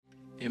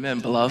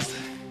Amen, beloved.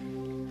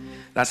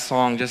 That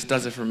song just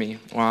does it for me.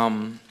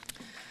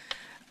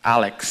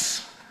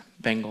 Alex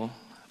Bengal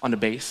on the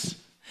bass.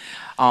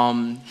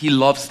 He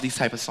loves these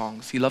type of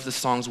songs. He loves the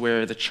songs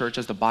where the church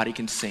as the body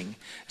can sing.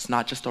 It's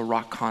not just a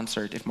rock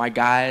concert. If my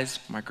guys,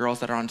 my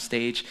girls that are on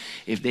stage,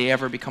 if they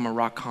ever become a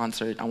rock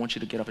concert, I want you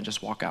to get up and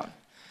just walk out.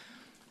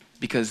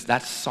 Because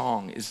that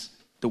song is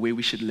the way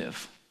we should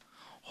live.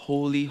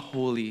 Holy,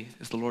 holy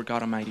is the Lord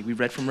God Almighty. We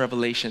read from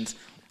Revelations,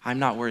 I'm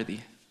not worthy.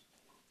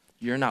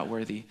 You're not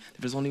worthy.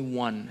 There's only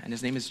one, and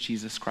his name is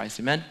Jesus Christ.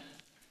 Amen?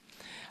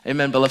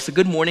 Amen, beloved. So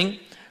good morning.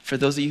 For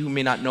those of you who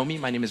may not know me,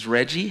 my name is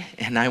Reggie,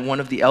 and I'm one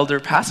of the elder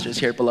pastors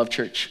here at Beloved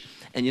Church.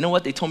 And you know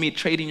what? They told me to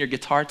trade in your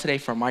guitar today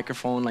for a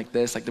microphone like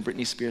this, like the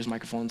Britney Spears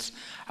microphones.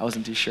 I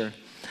wasn't too sure.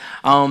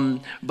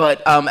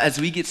 But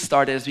as we get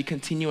started, as we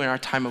continue in our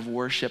time of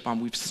worship,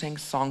 we've sang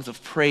songs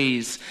of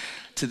praise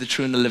to the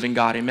true and the living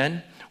God.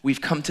 Amen? We've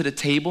come to the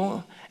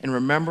table in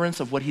remembrance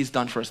of what he's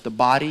done for us. The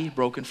body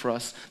broken for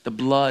us, the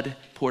blood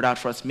poured out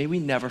for us. May we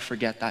never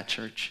forget that,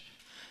 church.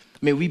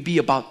 May we be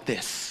about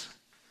this,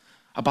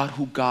 about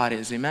who God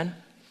is, amen?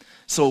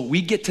 So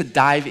we get to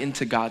dive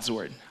into God's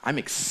word. I'm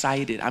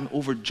excited. I'm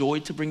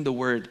overjoyed to bring the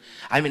word.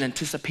 I'm in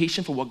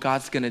anticipation for what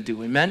God's going to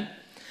do, amen?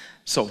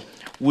 So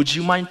would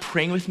you mind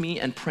praying with me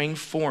and praying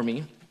for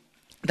me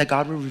that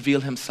God will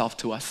reveal himself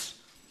to us?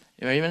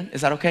 Amen?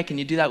 Is that okay? Can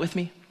you do that with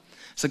me?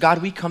 So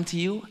God, we come to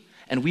you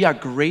and we are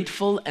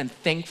grateful and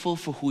thankful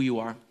for who you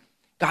are.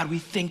 God, we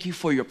thank you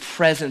for your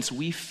presence.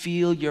 We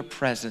feel your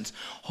presence.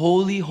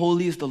 Holy,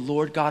 holy is the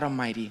Lord God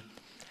Almighty.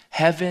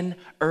 Heaven,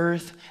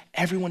 earth,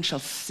 everyone shall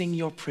sing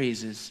your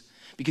praises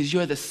because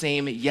you are the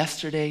same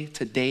yesterday,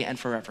 today, and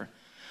forever.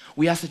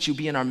 We ask that you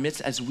be in our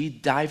midst as we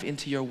dive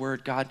into your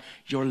word, God,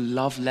 your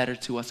love letter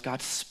to us.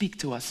 God, speak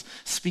to us.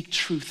 Speak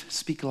truth.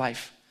 Speak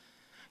life.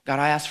 God,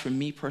 I ask for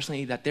me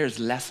personally that there's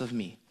less of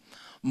me,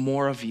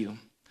 more of you.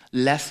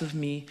 Less of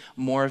me,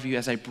 more of you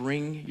as I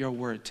bring your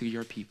word to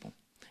your people.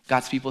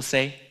 God's people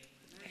say,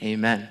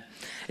 amen.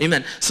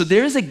 Amen. So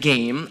there's a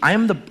game.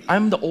 I'm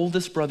the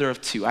oldest brother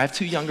of two. I have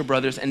two younger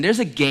brothers, and there's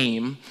a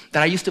game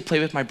that I used to play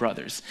with my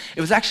brothers.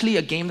 It was actually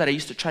a game that I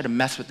used to try to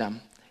mess with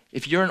them.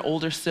 If you're an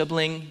older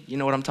sibling, you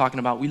know what I'm talking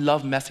about. We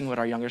love messing with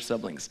our younger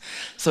siblings.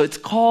 So it's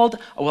called,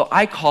 well,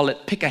 I call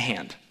it pick a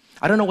hand.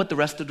 I don't know what the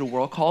rest of the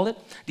world call it.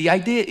 The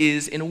idea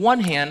is, in one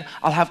hand,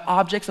 I'll have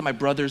objects that my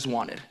brothers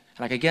wanted.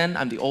 Like again,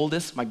 I'm the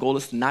oldest. My goal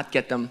is to not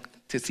get them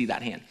to see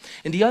that hand.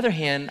 In the other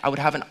hand, I would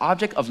have an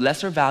object of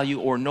lesser value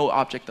or no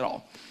object at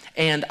all.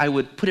 And I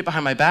would put it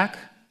behind my back.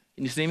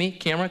 Can you see me?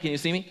 Camera, can you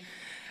see me?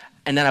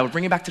 And then I would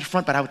bring it back to the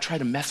front, but I would try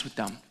to mess with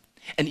them.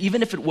 And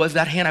even if it was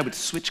that hand, I would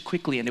switch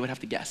quickly and they would have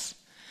to guess.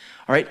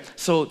 All right,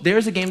 so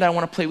there's a game that I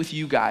want to play with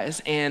you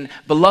guys. And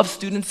beloved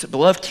students,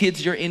 beloved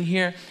kids, you're in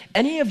here.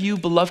 Any of you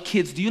beloved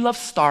kids, do you love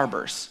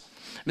Starburst?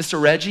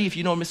 Mr. Reggie, if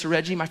you know Mr.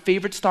 Reggie, my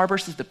favorite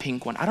Starburst is the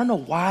pink one. I don't know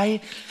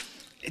why.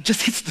 It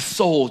just hits the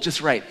soul just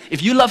right.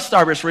 If you love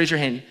Starburst, raise your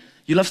hand.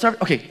 You love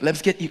Starburst? Okay,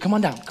 let's get you. Come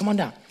on down. Come on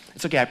down.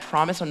 It's okay. I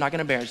promise I'm not going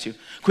to embarrass you.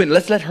 Quinn,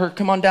 let's let her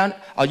come on down.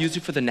 I'll use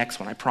you for the next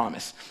one. I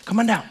promise. Come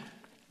on down.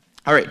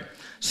 All right.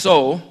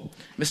 So,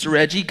 Mr.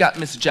 Reggie got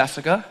Miss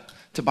Jessica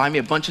to buy me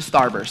a bunch of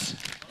Starburst.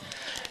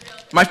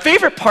 My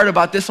favorite part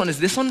about this one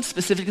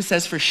specifically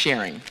says for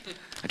sharing.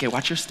 Okay,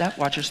 watch your step.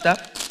 Watch your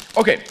step.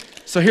 Okay,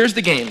 so here's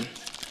the game.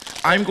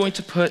 I'm going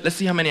to put, let's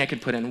see how many I can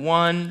put in.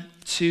 1,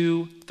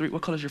 2, 3.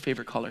 What color is your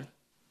favorite color?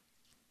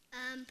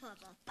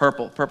 Purple.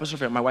 Purple. Purple's her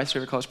favorite. My wife's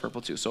favorite color is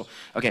purple too. So,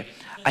 okay.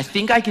 I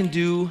think I can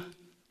do,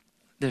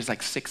 there's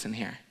like 6 in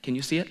here. Can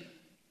you see it?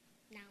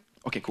 No.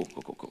 Okay, cool.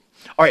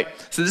 All right,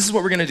 so this is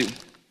what we're going to do.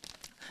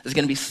 There's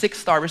going to be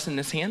 6 Starbursts in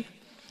this hand.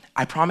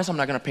 I promise I'm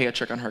not going to play a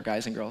trick on her,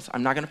 guys and girls.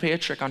 I'm not going to play a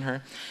trick on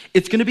her.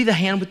 It's going to be the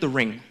hand with the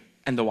ring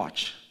and the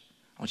watch.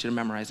 I want you to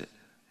memorize it.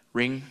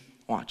 Ring,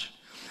 watch.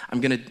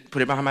 I'm going to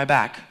put it behind my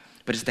back,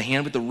 but it's the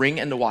hand with the ring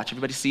and the watch.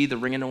 Everybody see the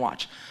ring and the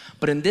watch.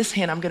 But in this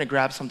hand, I'm going to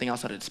grab something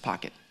else out of its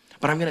pocket.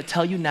 But I'm going to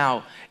tell you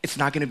now, it's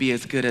not going to be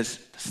as good as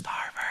the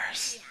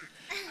Starburst.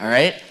 All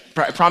right?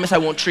 I promise I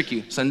won't trick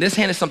you. So in this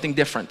hand is something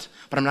different,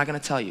 but I'm not going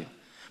to tell you.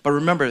 But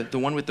remember, the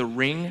one with the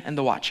ring and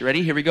the watch. You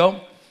ready? Here we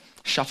go.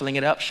 Shuffling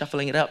it up,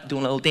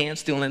 doing a little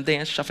dance,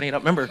 shuffling it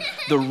up. Remember,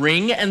 the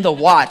ring and the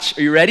watch.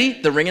 Are you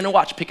ready? The ring and the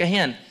watch. Pick a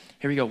hand.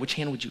 Here we go. Which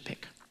hand would you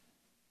pick?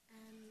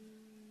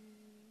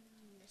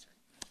 This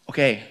one.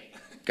 Okay,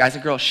 guys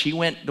and girls, she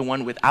went the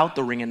one without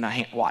the ring and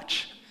the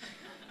watch.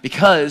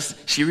 Because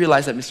she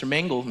realized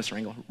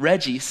that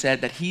Reggie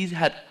said that he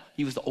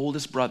was the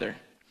oldest brother.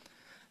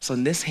 So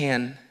in this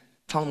hand,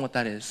 tell him what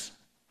that is.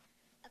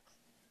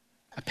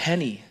 A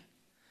penny.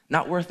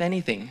 Not worth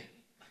anything.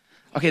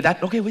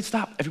 Okay, wait,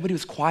 stop. Everybody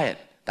was quiet.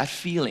 That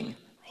feeling,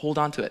 hold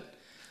on to it.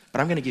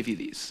 But I'm going to give you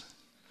these.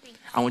 Thanks.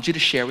 I want you to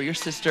share with your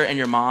sister and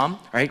your mom.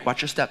 All right,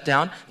 watch her step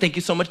down. Thank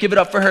you so much. Give it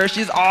up for her.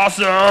 She's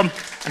awesome.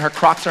 And her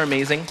Crocs are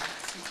amazing.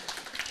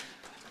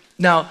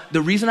 Now,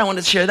 the reason I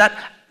wanted to share that,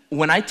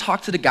 when I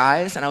talked to the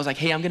guys and I was like,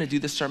 hey, I'm going to do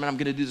this sermon. I'm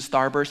going to do the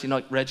Starburst. You know,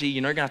 like, Reggie,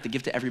 you're going to have to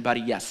give to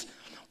everybody. Yes.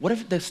 What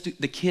if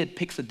the kid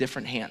picks a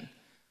different hand?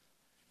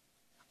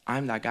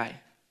 I'm that guy.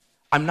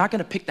 I'm not going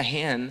to pick the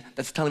hand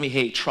that's telling me,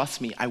 hey,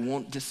 trust me, I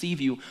won't deceive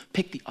you.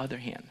 Pick the other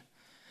hand,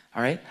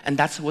 all right? And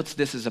that's what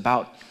this is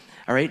about,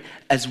 all right?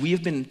 As we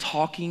have been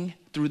talking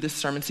through this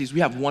sermon series, we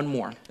have one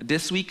more.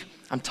 This week,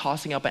 I'm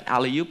tossing up an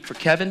alley-oop for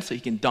Kevin so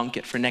he can dunk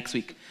it for next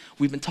week.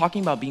 We've been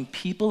talking about being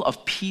people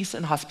of peace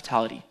and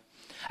hospitality.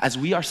 As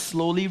we are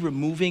slowly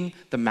removing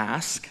the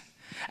mask,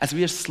 as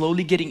we are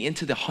slowly getting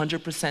into the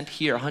 100%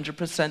 here,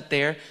 100%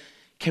 there,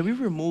 can we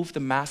remove the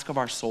mask of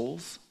our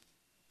souls?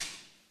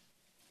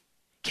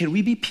 Can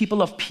we be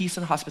people of peace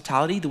and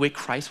hospitality the way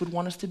Christ would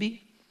want us to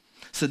be?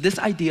 So this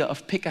idea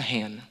of pick a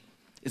hand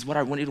is what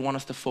I want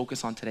us to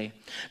focus on today.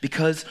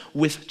 Because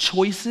with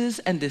choices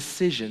and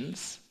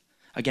decisions,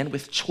 again,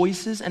 with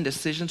choices and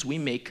decisions we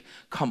make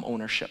come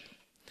ownership.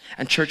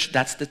 And church,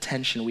 that's the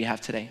tension we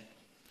have today.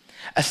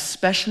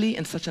 Especially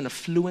in such an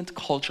affluent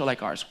culture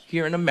like ours.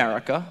 Here in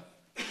America,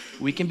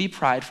 we can be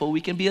prideful, we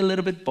can be a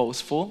little bit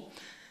boastful,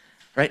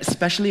 right?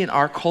 Especially in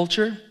our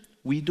culture,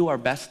 we do our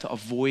best to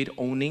avoid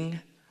owning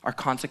our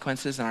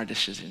consequences and our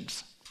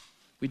decisions.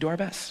 We do our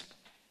best.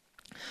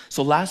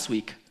 So last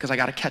week, because I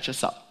got to catch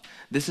us up,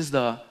 this is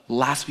the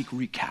last week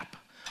recap.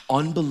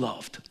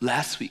 Unbeloved,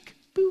 last week.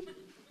 Boop,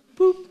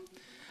 boop.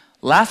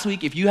 Last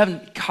week, if you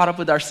haven't caught up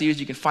with our series,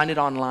 you can find it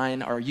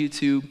online or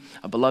YouTube,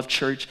 A Beloved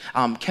Church.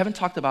 Kevin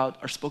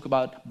spoke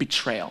about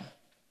betrayal.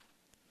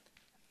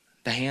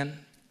 The hand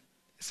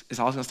is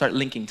always going to start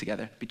linking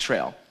together,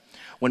 betrayal.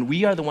 When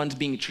we are the ones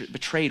being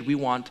betrayed, we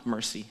want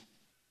mercy.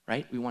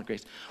 Right? We want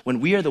grace.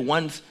 When we are the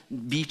ones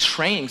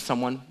betraying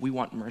someone, we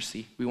want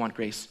mercy. We want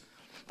grace.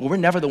 But we're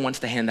never the ones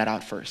to hand that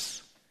out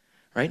first.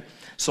 Right?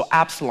 So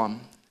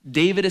Absalom,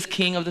 David is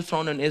king of the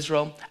throne in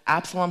Israel.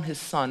 Absalom, his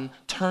son,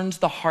 turns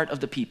the heart of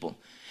the people.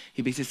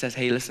 He basically says,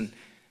 hey, listen,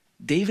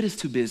 David is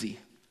too busy.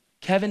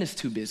 Kevin is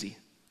too busy.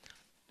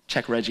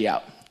 Check Reggie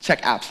out.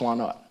 Check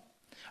Absalom out.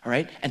 All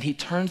right? And he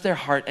turns their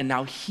heart, and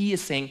now he is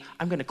saying,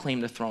 I'm going to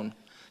claim the throne.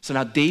 So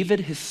now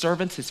David, his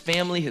servants, his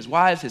family, his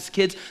wives, his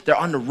kids, they're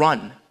on the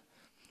run.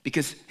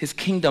 Because his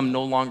kingdom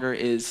no longer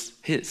is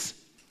his.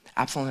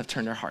 Absalom have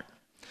turned their heart.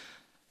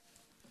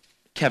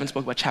 Kevin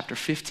spoke about chapter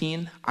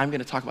 15. I'm going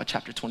to talk about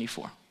chapter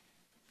 24.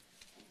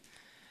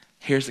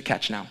 Here's the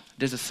catch now.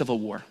 There's a civil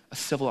war, a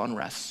civil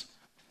unrest.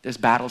 There's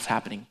battles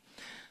happening.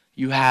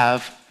 You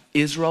have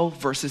Israel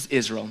versus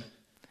Israel.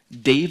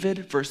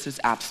 David versus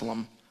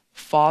Absalom.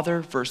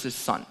 Father versus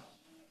son.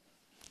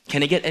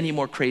 Can it get any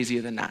more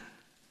crazier than that?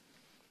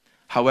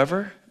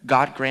 However,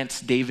 God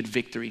grants David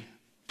victory.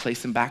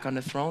 Place him back on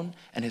the throne,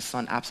 and his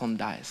son Absalom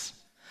dies.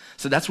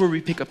 So that's where we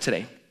pick up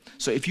today.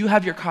 So if you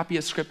have your copy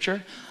of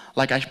scripture,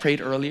 like I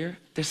prayed earlier,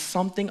 there's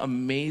something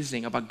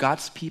amazing about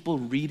God's people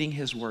reading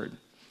his word,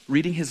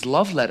 reading his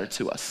love letter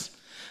to us.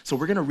 So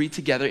we're going to read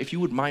together. If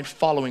you would mind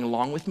following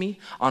along with me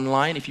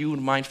online, if you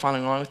would mind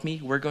following along with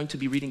me, we're going to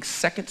be reading 2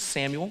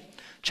 Samuel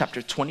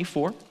chapter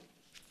 24.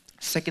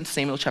 2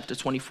 Samuel chapter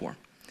 24.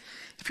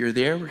 If you're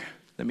there,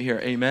 let me hear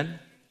amen.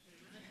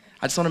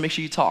 I just want to make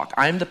sure you talk.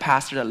 I'm the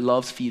pastor that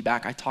loves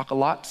feedback. I talk a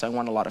lot, so I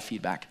want a lot of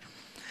feedback.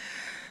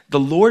 The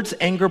Lord's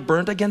anger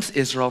burned against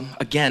Israel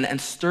again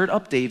and stirred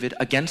up David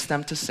against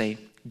them to say,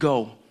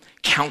 go,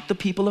 count the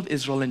people of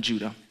Israel and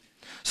Judah.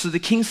 So the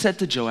king said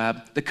to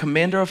Joab, the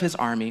commander of his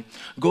army,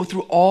 go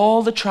through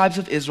all the tribes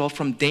of Israel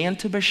from Dan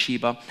to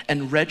Beersheba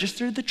and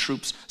register the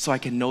troops so I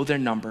can know their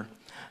number.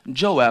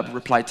 Joab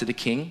replied to the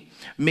king,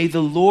 may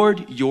the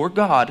Lord your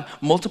God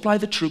multiply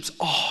the troops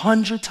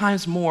 100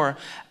 times more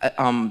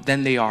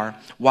than they are,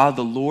 while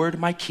the Lord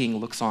my king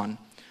looks on.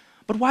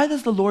 But why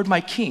does the Lord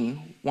my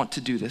king want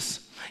to do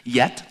this?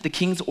 Yet the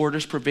king's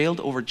orders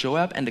prevailed over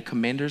Joab and the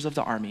commanders of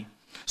the army.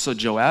 So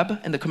Joab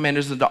and the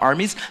commanders of the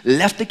armies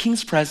left the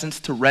king's presence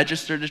to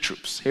register the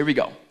troops. Here we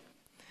go.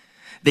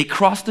 They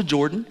crossed the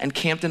Jordan and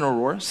camped in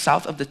Aurora,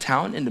 south of the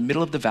town in the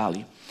middle of the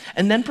valley,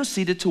 and then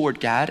proceeded toward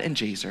Gad and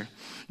Jazer.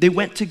 They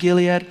went to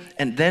Gilead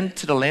and then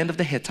to the land of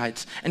the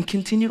Hittites and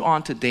continued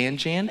on to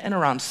Dan-Jan and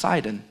around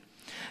Sidon.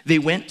 They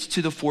went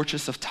to the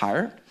fortress of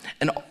Tyre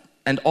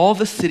and all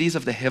the cities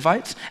of the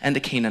Hivites and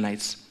the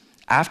Canaanites.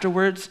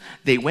 Afterwards,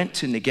 they went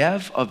to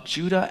Negev of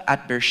Judah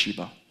at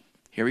Beersheba.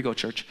 Here we go,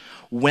 church.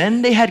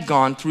 When they had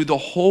gone through the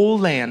whole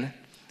land,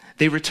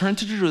 they returned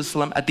to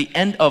Jerusalem at the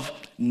end of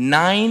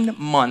 9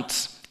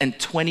 months and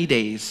 20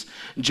 days.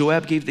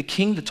 Joab gave the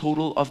king the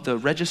total of the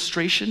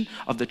registration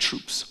of the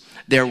troops.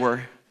 There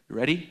were, you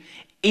ready?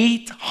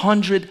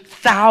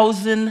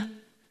 800,000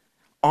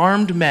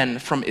 armed men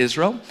from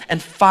Israel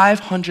and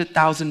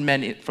 500,000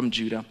 men from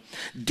Judah.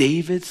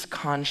 David's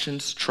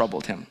conscience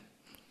troubled him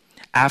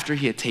after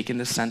he had taken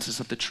the census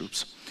of the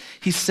troops.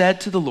 He said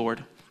to the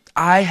Lord,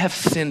 I have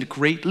sinned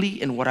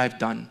greatly in what I've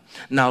done.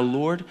 Now,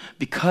 Lord,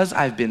 because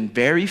I've been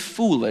very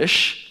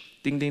foolish,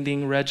 ding, ding,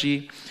 ding,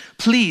 Reggie,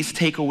 please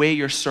take away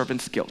your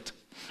servant's guilt.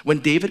 When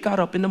David got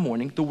up in the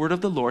morning, the word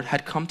of the Lord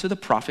had come to the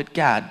prophet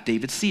Gad,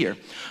 David's seer.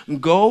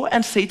 Go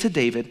and say to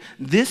David,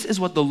 this is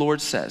what the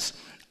Lord says.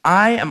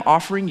 I am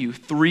offering you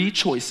 3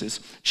 choices.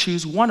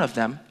 Choose one of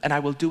them, and I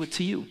will do it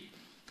to you.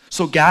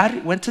 So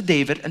Gad went to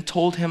David and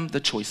told him the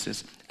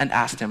choices and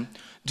asked him,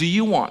 do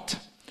you want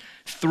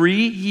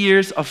 3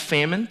 years of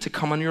famine to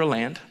come on your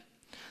land,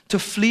 to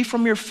flee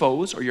from your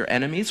foes or your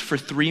enemies for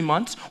 3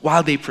 months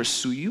while they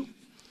pursue you,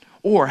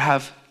 or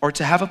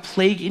to have a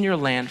plague in your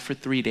land for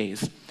 3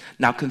 days.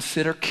 Now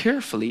consider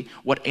carefully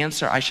what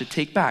answer I should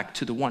take back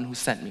to the one who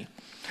sent me."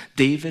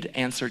 David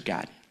answered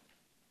Gad,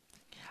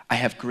 "I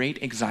have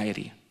great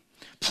anxiety.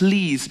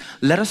 Please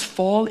let us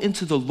fall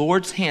into the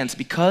Lord's hands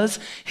because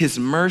his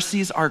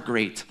mercies are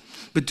great.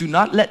 But do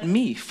not let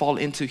me fall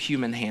into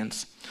human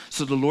hands."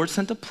 So the Lord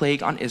sent a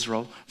plague on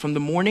Israel from the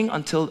morning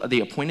until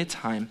the appointed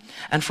time,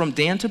 and from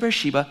Dan to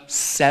Beersheba,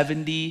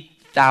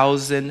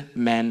 70,000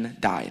 men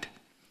died.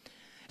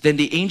 Then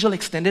the angel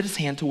extended his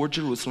hand toward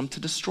Jerusalem to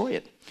destroy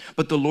it.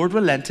 But the Lord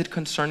relented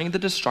concerning the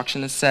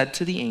destruction and said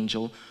to the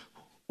angel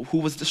who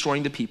was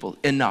destroying the people,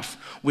 "Enough,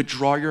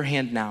 withdraw your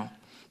hand now."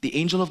 The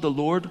angel of the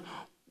Lord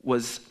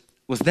was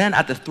then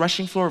at the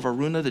threshing floor of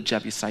Araunah the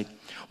Jebusite.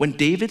 When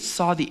David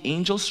saw the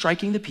angel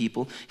striking the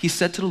people, he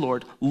said to the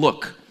Lord,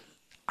 "Look,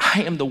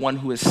 I am the one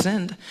who has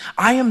sinned.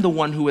 I am the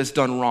one who has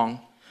done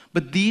wrong.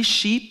 But these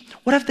sheep,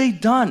 what have they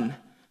done?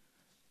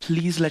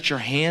 Please let your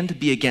hand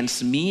be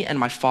against me and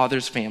my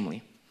father's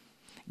family."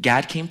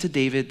 Gad came to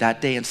David that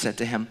day and said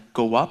to him,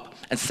 "Go up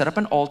and set up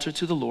an altar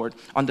to the Lord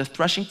on the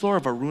threshing floor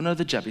of Araunah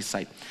the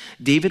Jebusite."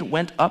 David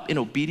went up in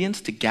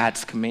obedience to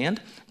Gad's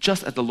command,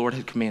 just as the Lord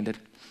had commanded.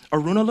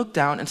 Araunah looked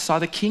down and saw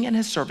the king and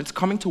his servants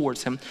coming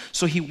towards him,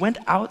 so he went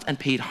out and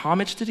paid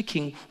homage to the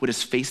king with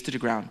his face to the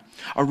ground.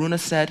 Araunah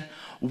said,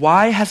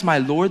 "Why has my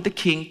lord the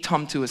king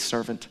come to his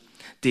servant?"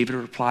 David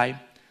replied,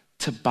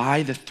 "To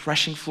buy the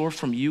threshing floor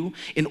from you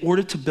in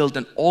order to build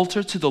an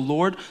altar to the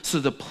Lord so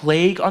the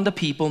plague on the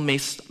people may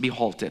be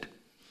halted."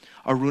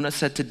 Araunah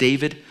said to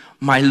David,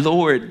 "My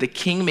lord, the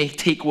king may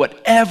take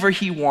whatever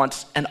he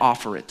wants and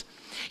offer it.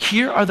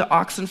 Here are the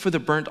oxen for the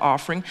burnt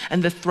offering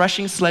and the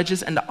threshing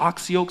sledges and the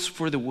ox yokes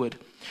for the wood.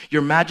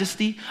 Your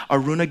majesty,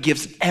 Araunah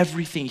gives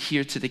everything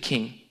here to the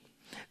king."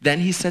 Then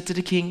he said to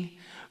the king,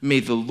 "May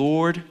the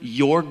Lord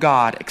your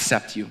God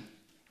accept you."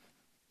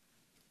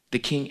 The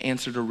king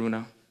answered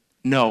Araunah,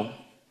 "No,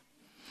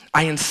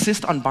 I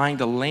insist on buying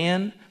the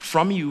land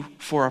from you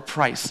for a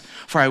price,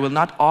 for I will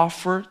not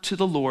offer to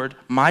the Lord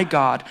my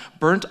God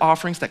burnt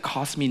offerings that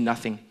cost me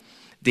nothing."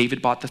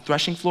 David bought the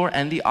threshing floor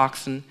and the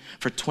oxen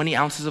for 20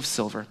 ounces of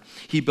silver.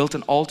 He built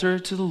an altar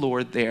to the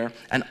Lord there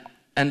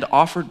and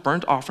offered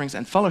burnt offerings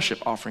and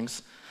fellowship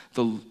offerings.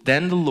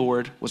 Then the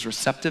Lord was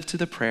receptive to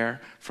the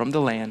prayer from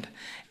the land,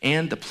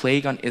 and the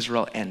plague on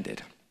Israel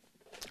ended.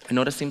 I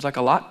know that seems like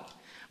a lot,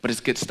 but it's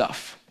good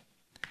stuff.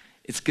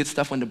 It's good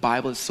stuff when the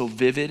Bible is so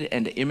vivid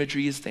and the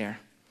imagery is there.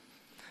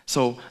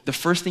 So the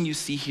first thing you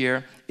see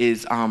here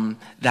is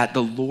that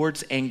the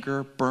Lord's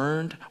anger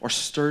burned or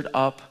stirred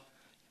up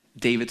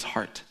David's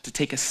heart to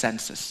take a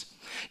census.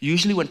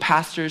 Usually when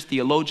pastors,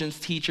 theologians,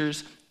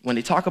 teachers, when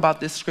they talk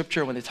about this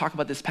scripture, when they talk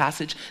about this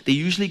passage, they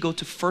usually go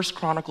to 1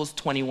 Chronicles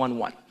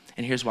 21:1.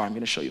 And here's why I'm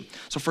going to show you.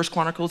 So 1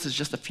 Chronicles is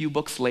just a few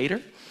books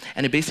later,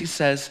 and it basically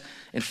says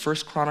in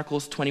 1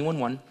 Chronicles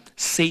 21:1,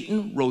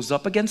 Satan rose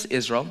up against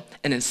Israel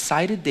and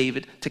incited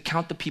David to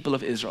count the people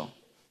of Israel.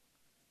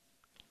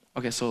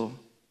 Okay, so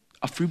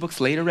a few books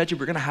later, Reggie,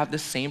 we're going to have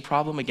this same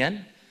problem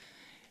again?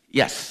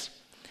 Yes,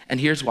 and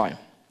here's why.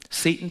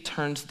 Satan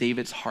turns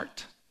David's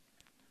heart,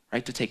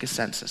 right, to take a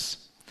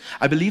census.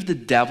 I believe the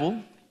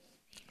devil,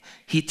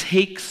 he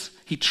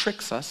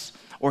tricks us,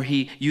 or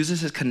he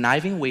uses his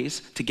conniving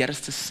ways to get us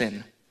to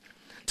sin,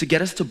 to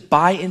get us to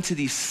buy into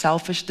these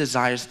selfish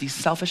desires, these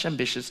selfish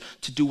ambitions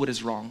to do what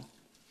is wrong.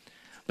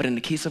 But in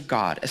the case of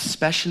God,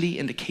 especially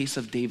in the case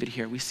of David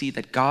here, we see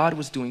that God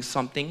was doing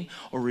something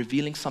or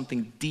revealing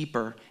something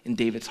deeper in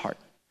David's heart.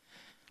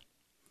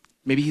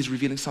 Maybe he's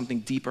revealing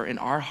something deeper in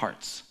our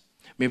hearts.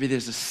 Maybe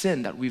there's a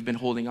sin that we've been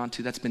holding on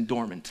to that's been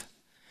dormant.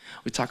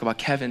 We talk about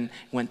Kevin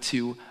went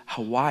to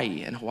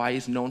Hawaii, and Hawaii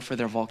is known for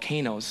their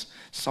volcanoes.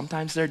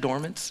 Sometimes they're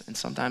dormant, and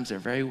sometimes they're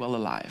very well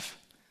alive.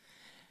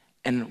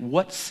 And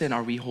what sin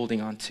are we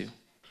holding on to?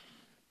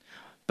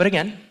 But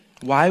again,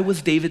 why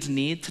was David's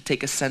need to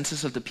take a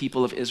census of the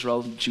people of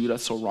Israel and Judah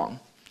so wrong?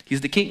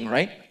 He's the king,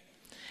 right?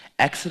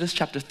 Exodus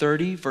chapter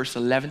 30, verse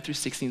 11 through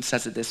 16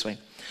 says it this way.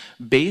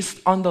 Based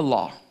on the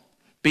law,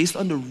 based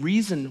on the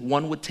reason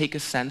one would take a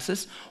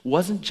census,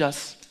 wasn't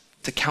just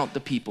to count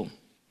the people.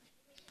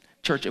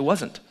 Church, it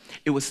wasn't.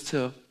 It was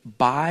to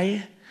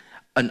buy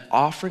an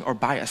offering or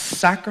buy a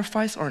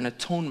sacrifice or an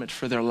atonement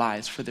for their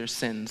lives, for their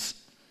sins,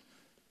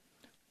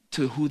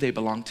 to who they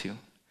belong to.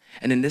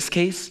 And in this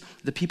case,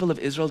 the people of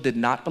Israel did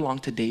not belong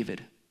to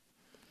David.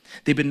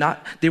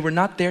 They were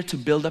not there to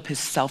build up his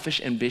selfish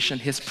ambition,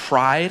 his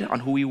pride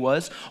on who he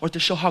was, or to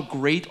show how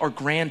great or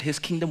grand his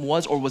kingdom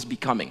was or was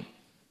becoming.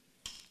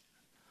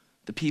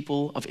 The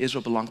people of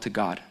Israel belong to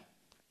God.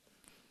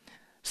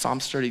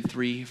 Psalms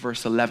 33,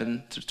 verse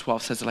 11 to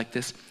 12 says it like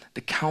this. The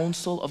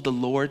counsel of the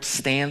Lord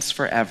stands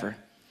forever,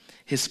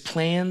 his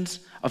plans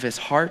of his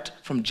heart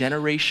from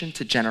generation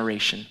to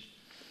generation.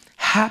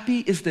 Happy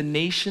is the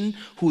nation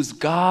whose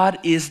God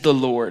is the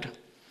Lord,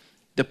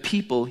 the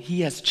people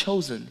he has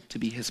chosen to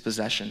be his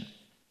possession.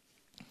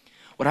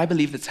 What I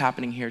believe that's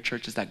happening here,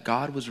 church, is that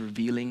God was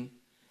revealing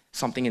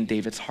something in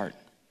David's heart.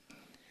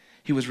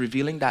 He was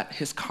revealing that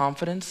his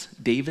confidence,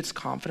 David's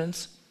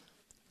confidence,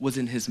 was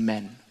in his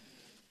men.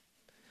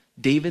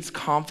 David's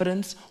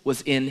confidence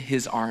was in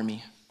his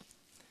army.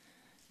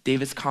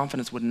 David's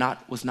confidence was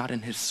not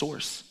in his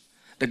source,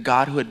 the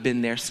God who had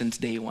been there since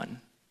day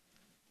one.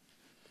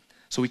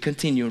 So we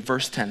continue in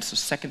verse 10.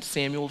 So 2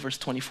 Samuel, verse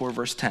 24,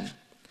 verse 10.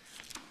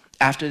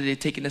 After they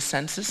had taken the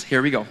census,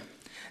 here we go.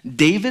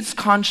 David's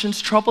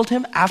conscience troubled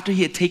him after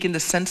he had taken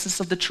the census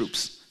of the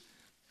troops.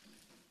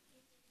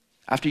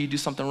 After you do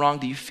something wrong,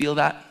 do you feel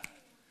that?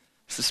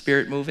 It's the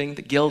Spirit moving,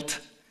 the guilt.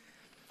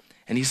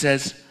 And he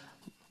said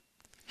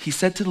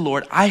to the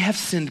Lord, I have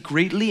sinned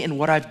greatly in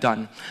what I've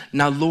done.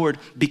 Now, Lord,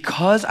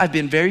 because I've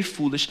been very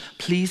foolish,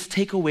 please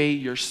take away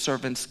your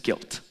servant's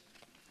guilt.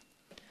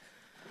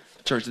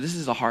 Church, this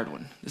is a hard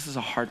one. This is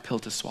a hard pill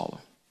to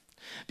swallow.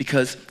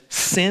 Because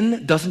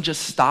sin doesn't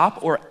just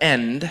stop or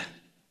end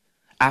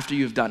after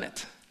you've done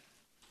it.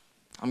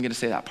 I'm going to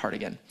say that part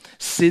again.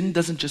 Sin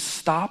doesn't just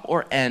stop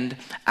or end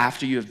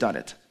after you have done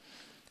it.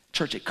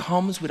 Church, it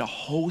comes with a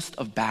host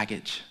of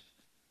baggage.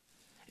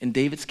 In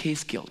David's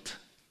case, guilt,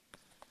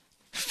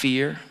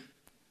 fear,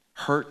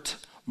 hurt,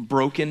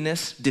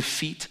 brokenness,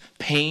 defeat,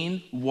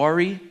 pain,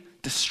 worry,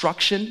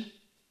 destruction,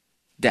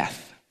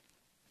 death.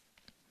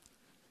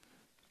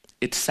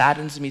 It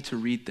saddens me to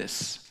read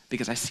this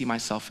because I see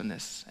myself in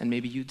this, and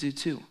maybe you do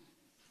too.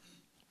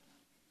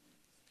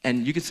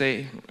 And you could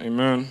say,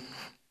 amen.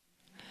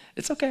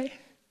 It's okay.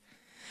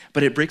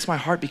 But it breaks my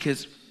heart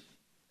because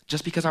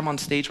just because I'm on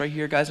stage right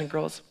here, guys and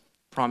girls,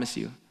 promise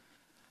you,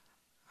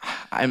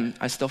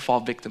 I still fall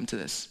victim to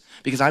this.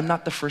 Because I'm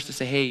not the first to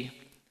say, hey,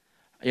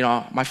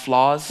 my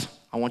flaws,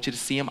 I want you to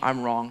see them,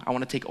 I'm wrong. I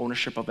want to take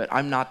ownership of it.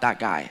 I'm not that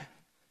guy.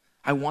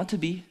 I want to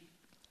be.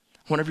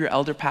 One of your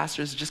elder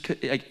pastors just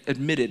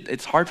admitted,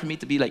 it's hard for me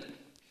to be like,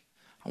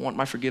 I want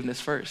my forgiveness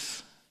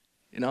first.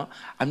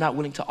 I'm not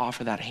willing to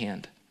offer that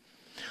hand.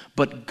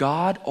 But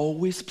God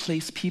always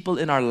placed people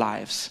in our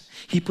lives.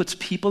 He puts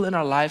people in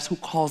our lives who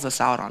calls us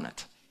out on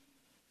it.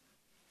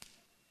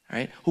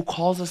 Right? Who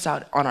calls us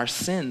out on our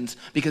sins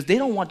because they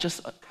don't want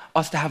just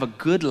us to have a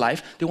good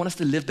life. They want us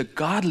to live the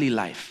godly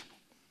life.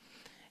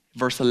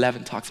 Verse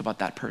 11 talks about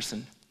that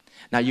person.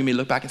 Now you may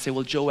look back and say,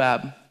 well,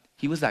 Joab,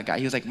 he was that guy.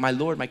 He was like, my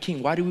Lord, my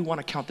King, why do we want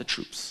to count the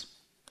troops?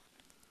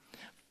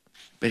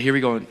 But here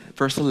we go,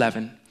 verse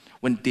 11.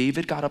 When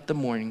David got up that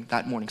morning,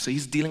 so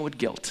he's dealing with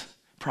guilt.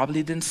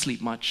 Probably didn't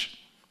sleep much.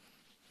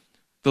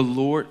 The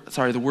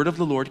word of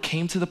the Lord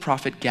came to the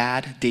prophet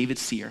Gad,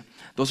 David's seer.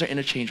 Those are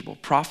interchangeable.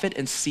 Prophet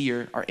and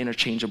seer are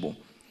interchangeable.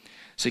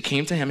 So he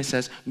came to him, he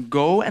says,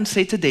 go and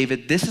say to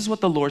David, this is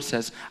what the Lord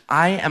says.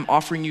 I am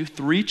offering you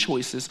 3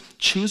 choices.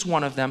 Choose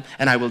one of them,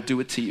 and I will do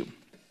it to you.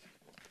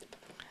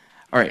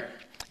 All right.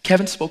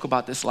 Kevin spoke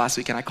about this last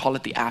week, and I call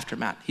it the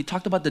aftermath. He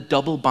talked about the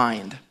double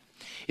bind.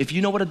 If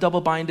you know what a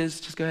double bind is,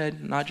 just go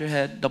ahead, nod your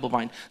head, double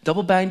bind.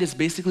 Double bind is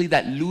basically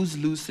that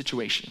lose-lose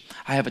situation.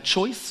 I have a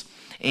choice,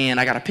 and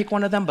I got to pick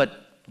one of them,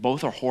 but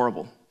both are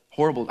horrible.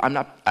 Horrible.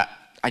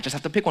 I just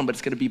have to pick one, but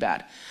it's going to be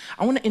bad.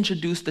 I want to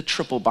introduce the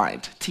triple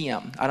bind,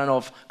 TM. I don't know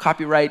if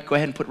copyright, go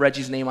ahead and put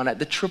Reggie's name on it.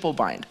 The triple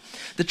bind.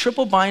 The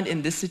triple bind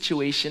in this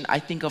situation, I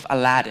think of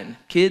Aladdin.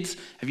 Kids,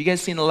 have you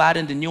guys seen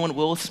Aladdin, the new one,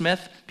 Will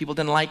Smith? People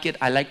didn't like it.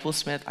 I like Will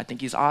Smith. I think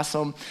he's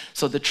awesome.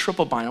 So the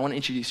triple bind, I want to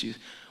introduce you.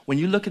 When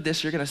you look at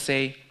this, you're going to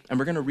say, and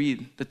we're going to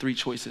read the 3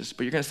 choices,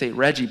 but you're going to say,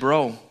 Reggie,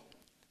 bro,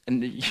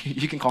 and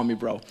you can call me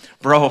bro.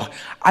 Bro,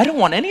 I don't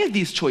want any of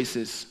these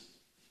choices.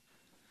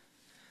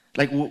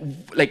 But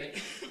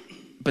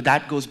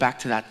that goes back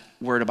to that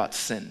word about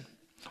sin.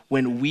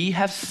 When we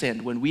have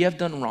sinned, when we have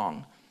done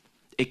wrong,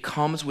 it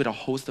comes with a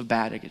host of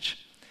baggage.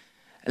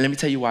 And let me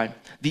tell you why.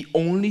 The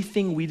only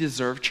thing we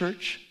deserve,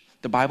 church,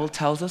 the Bible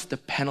tells us the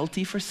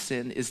penalty for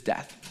sin is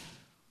death.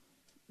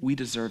 We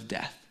deserve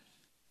death.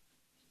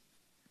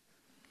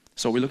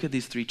 So we look at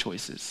these 3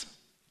 choices.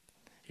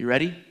 You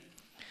ready?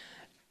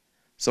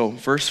 So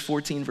verse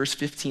 14, verse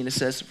 15, it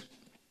says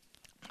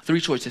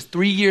 3 choices.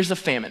 3 years of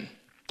famine.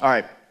 All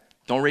right.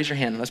 Don't raise your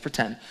hand. Let's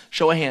pretend.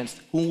 Show of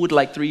hands. Who would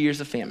like 3 years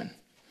of famine?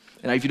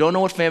 And if you don't know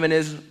what famine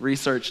is,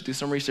 research. Do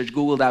some research.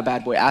 Google that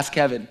bad boy. Ask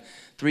Kevin.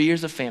 3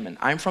 years of famine.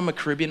 I'm from a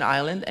Caribbean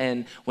island,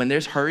 and when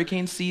there's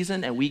hurricane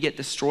season and we get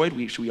destroyed,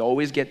 we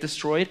always get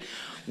destroyed.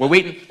 We're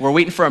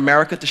waiting for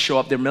America to show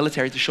up, their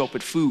military to show up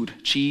with food,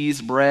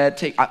 cheese,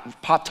 bread,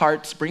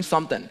 Pop-Tarts, bring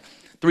something.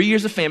 3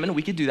 years of famine,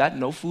 we could do that.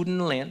 No food in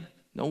the land,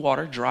 no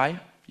water, dry.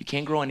 You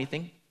can't grow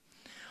anything.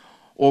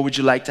 Or would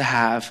you like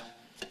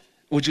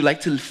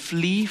to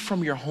flee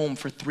from your home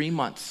for 3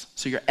 months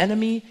so your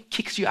enemy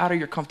kicks you out of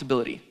your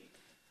comfortability?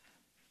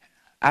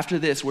 After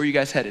this, where are you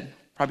guys headed?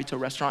 Probably to a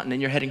restaurant, and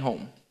then you're heading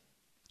home.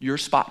 Your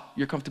spot,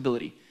 your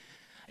comfortability.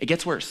 It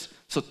gets worse.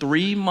 So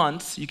 3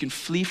 months, you can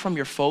flee from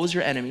your foes,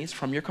 your enemies,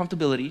 from your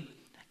comfortability,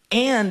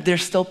 and they're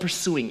still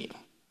pursuing you.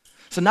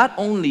 So not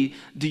only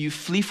do you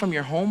flee from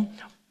your home,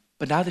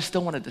 but now they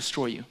still want to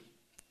destroy you.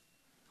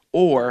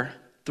 Or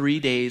 3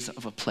 days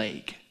of a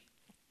plague.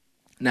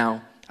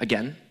 Now,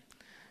 again,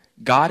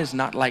 God is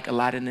not like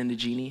Aladdin and the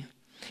genie.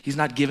 He's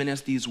not giving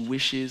us these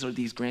wishes or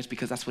these grants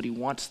because that's what he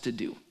wants to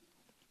do.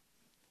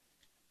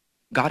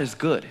 God is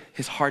good.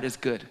 His heart is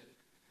good.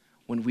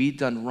 When we've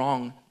done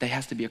wrong, there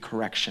has to be a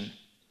correction.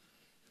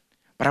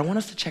 But I want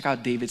us to check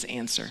out David's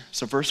answer.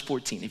 So verse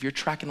 14, if you're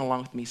tracking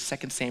along with me,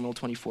 2 Samuel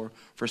 24,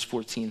 verse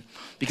 14,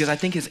 because I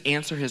think his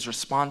answer, his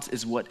response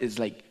is what is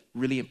like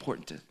really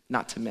important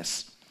not to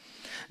miss.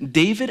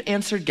 David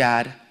answered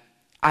Gad,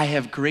 I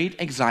have great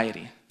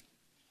anxiety.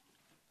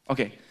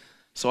 Okay,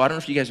 so I don't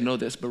know if you guys know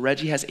this, but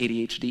Reggie has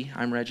ADHD.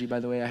 I'm Reggie, by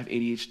the way. I have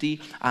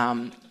ADHD.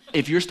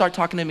 If you start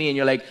talking to me and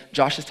you're like,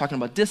 Josh is talking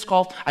about disc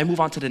golf, I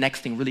move on to the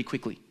next thing really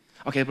quickly.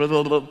 Okay, blah,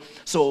 blah, blah.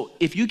 So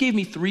if you gave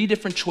me 3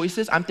 different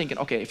choices, I'm thinking,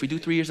 okay, if we do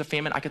 3 years of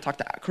famine, I could talk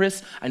to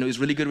Chris. I know he's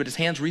really good with his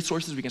hands,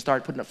 resources. We can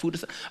start putting up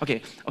food.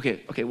 Okay.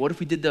 What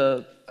if we did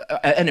the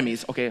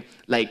enemies? Okay,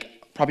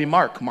 like probably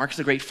Mark. Mark's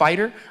a great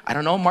fighter. I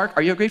don't know, Mark,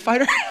 are you a great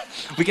fighter?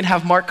 We can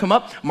have Mark come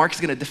up. Mark's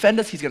going to defend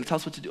us. He's going to tell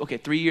us what to do. Okay,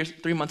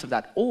 3 months of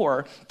that.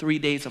 Or 3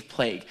 days of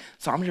plague.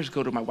 So I'm going to just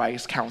go to my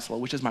wife's counselor,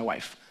 which is my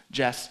wife.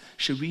 Jess,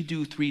 should we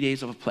do 3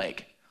 days of a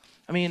plague?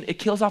 I mean, it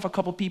kills off a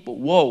couple people.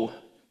 Whoa.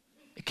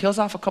 It kills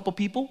off a couple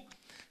people?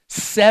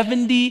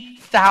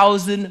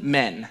 70,000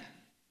 men.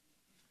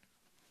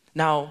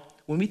 Now,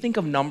 when we think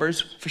of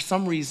numbers, for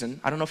some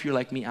reason, I don't know if you're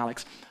like me,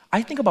 Alex,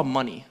 I think about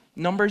money,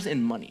 numbers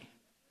and money.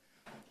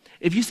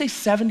 If you say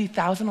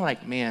 70,000, I'm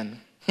like, man,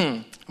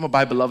 I'm gonna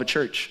buy Beloved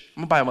Church.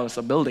 I'm gonna buy us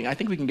a building. I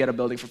think we can get a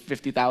building for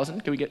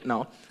 50,000. Can we get,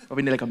 no, but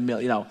we need like $1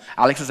 million. No,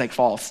 Alex is like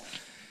false.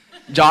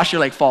 Josh, you're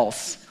like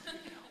false.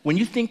 When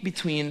you think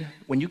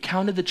when you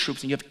counted the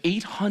troops and you have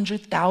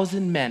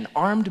 800,000 men,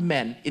 armed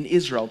men in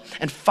Israel,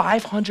 and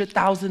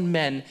 500,000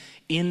 men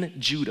in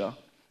Judah,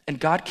 and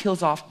God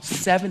kills off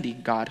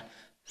 70,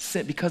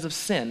 because of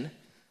sin,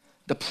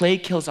 the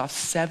plague kills off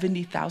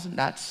 70,000,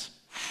 is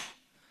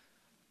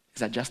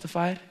that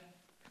justified?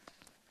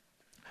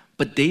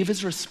 But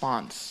David's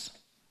response,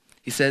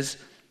 he says,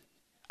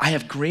 I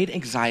have great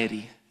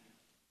anxiety.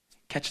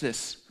 Catch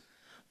this.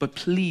 But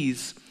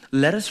please,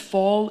 let us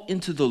fall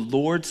into the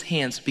Lord's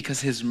hands because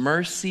his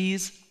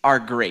mercies are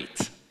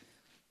great.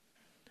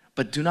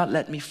 But do not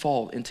let me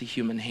fall into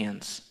human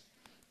hands.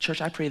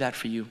 Church, I pray that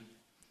for you.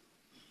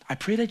 I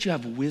pray that you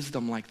have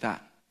wisdom like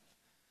that.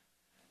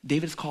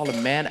 David's called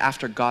a man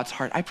after God's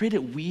heart. I pray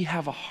that we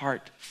have a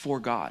heart for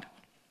God.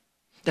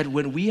 That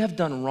when we have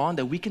done wrong,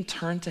 that we can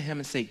turn to him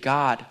and say,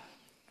 God,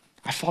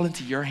 I fall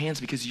into your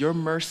hands because your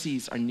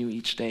mercies are new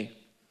each day.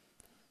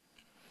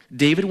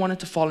 David wanted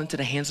to fall into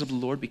the hands of the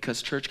Lord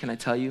because, church, can I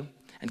tell you,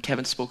 and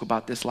Kevin spoke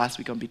about this last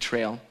week on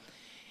betrayal,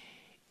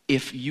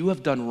 if you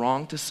have done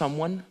wrong to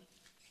someone,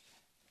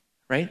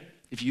 right?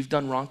 If you've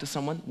done wrong to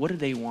someone, what do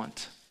they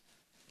want?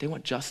 They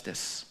want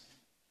justice.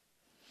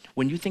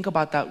 When you think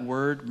about that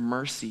word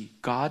mercy,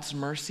 God's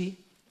mercy,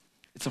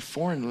 it's a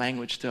foreign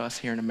language to us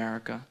here in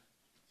America.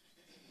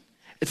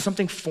 It's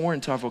something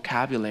foreign to our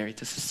vocabulary,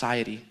 to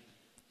society.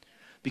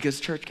 Because,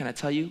 church, can I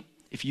tell you,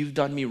 if you've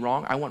done me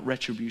wrong, I want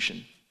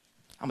retribution.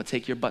 I'm going to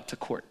take your butt to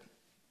court.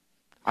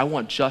 I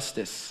want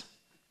justice.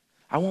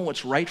 I want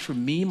what's right for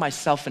me,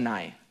 myself, and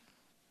I.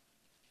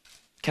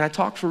 Can I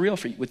talk for real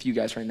with you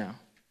guys right now?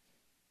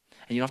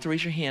 And you don't have to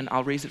raise your hand.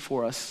 I'll raise it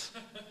for us.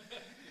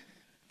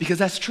 Because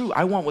that's true.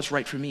 I want what's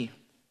right for me.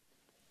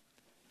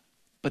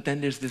 But then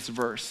there's this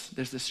verse,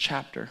 there's this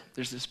chapter,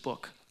 there's this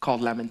book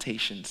called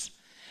Lamentations.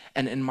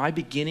 And in my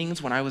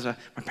beginnings, when my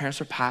parents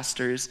were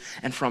pastors,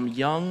 and from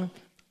young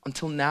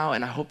until now,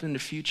 and I hope in the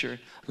future,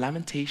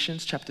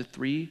 Lamentations chapter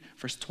 3,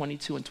 verse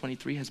 22 and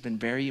 23 has been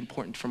very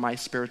important for my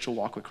spiritual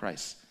walk with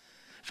Christ.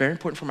 Very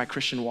important for my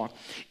Christian walk.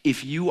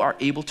 If you are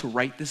able to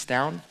write this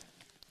down,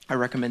 I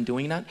recommend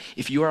doing that.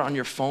 If you are on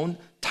your phone,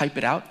 type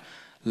it out.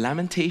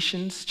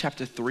 Lamentations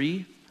chapter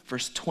 3,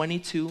 verse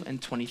 22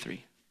 and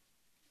 23.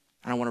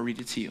 And I want to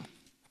read it to you.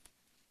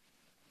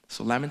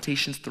 So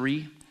Lamentations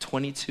 3,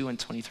 22 and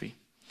 23.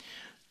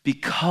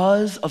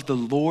 Because of the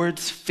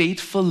Lord's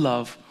faithful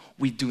love,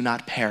 we do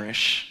not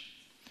perish,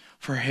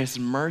 for his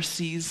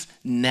mercies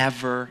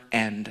never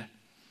end.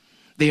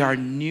 They are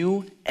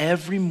new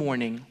every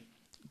morning.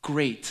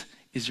 Great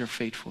is your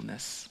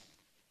faithfulness.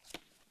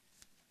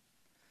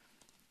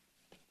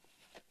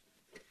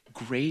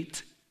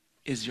 Great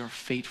is your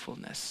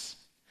faithfulness.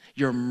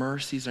 Your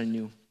mercies are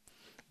new.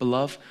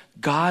 Beloved,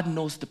 God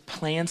knows the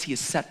plans he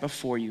has set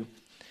before you.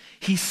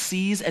 He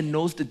sees and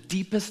knows the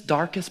deepest,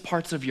 darkest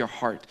parts of your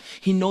heart.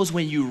 He knows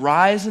when you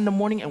rise in the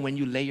morning and when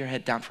you lay your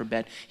head down for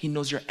bed. He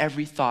knows your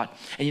every thought.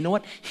 And you know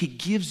what? He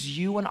gives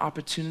you an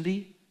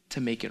opportunity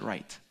to make it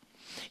right.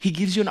 He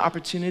gives you an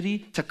opportunity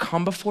to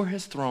come before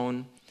his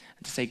throne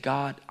and to say,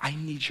 God, I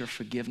need your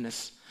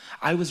forgiveness.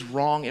 I was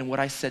wrong in what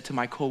I said to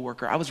my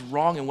coworker. I was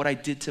wrong in what I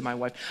did to my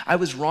wife. I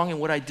was wrong in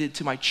what I did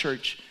to my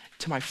church,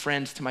 to my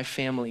friends, to my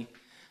family.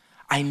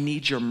 I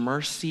need your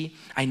mercy.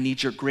 I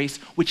need your grace,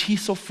 which he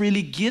so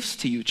freely gives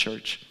to you,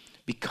 church,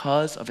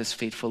 because of his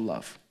faithful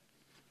love.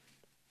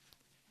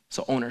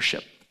 So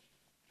ownership.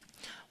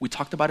 We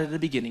talked about it at the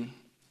beginning.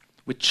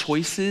 With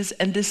choices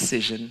and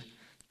decision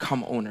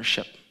come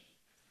ownership.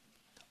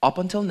 Up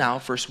until now,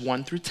 verse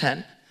 1 through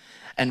 10,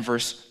 And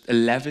verse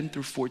 11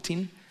 through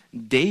 14,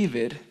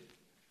 David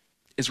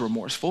is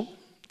remorseful.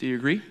 Do you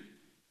agree?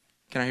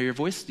 Can I hear your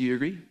voice? Do you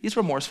agree? He's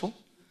remorseful.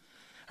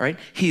 All right?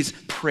 He's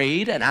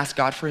prayed and asked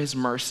God for his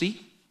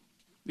mercy.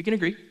 We can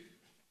agree.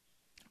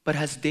 But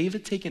has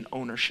David taken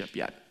ownership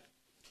yet?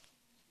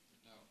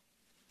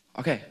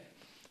 No. Okay.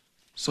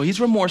 So he's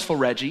remorseful,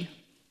 Reggie.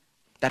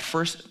 That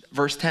first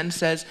verse 10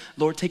 says,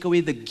 Lord, take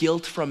away the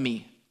guilt from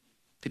me.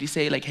 Did he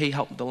say like, hey,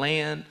 help the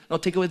land? No,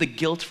 take away the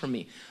guilt from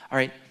me. All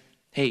right.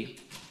 Hey,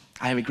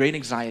 I have a great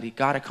anxiety.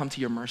 God, I come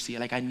to your mercy.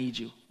 Like, I need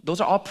you.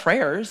 Those are all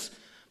prayers,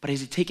 but has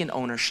he taken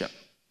ownership?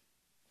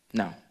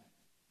 No.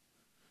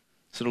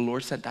 So the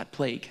Lord sent that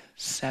plague,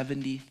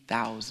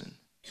 70,000.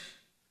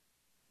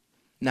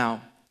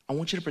 Now, I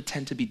want you to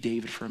pretend to be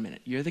David for a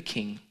minute. You're the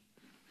king.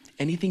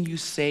 Anything you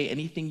say,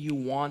 anything you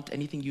want,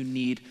 anything you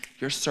need,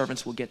 your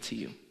servants will get to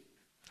you.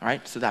 All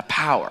right? So that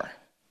power.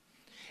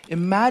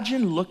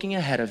 Imagine looking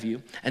ahead of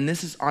you, and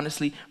this is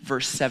honestly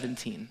verse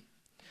 17.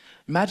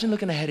 Imagine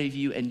looking ahead of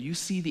you and you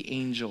see the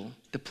angel,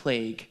 the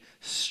plague,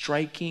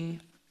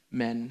 striking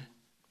men,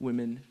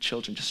 women,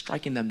 children, just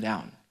striking them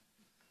down.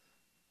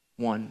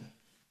 1,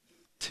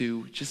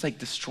 2, just like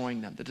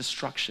destroying them, the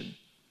destruction.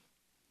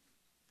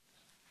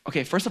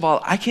 Okay, first of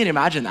all, I can't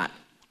imagine that.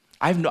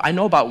 I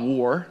know about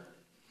war.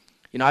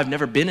 You know, I've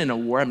never been in a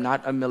war. I'm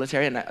not a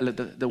military. And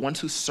the ones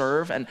who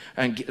serve and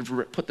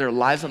put their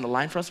lives on the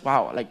line for us,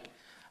 wow, like,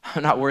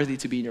 I'm not worthy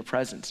to be in your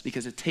presence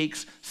because it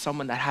takes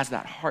someone that has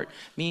that heart.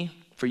 Me,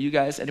 for you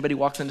guys, anybody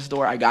walks in this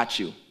door, I got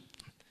you.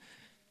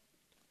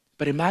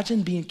 But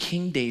imagine being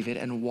King David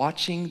and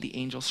watching the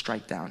angel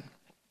strike down.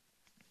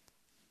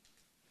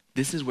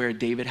 This is where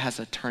David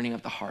has a turning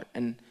of the heart.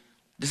 And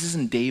this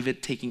isn't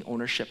David taking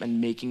ownership and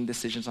making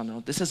decisions on his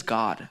own. This is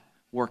God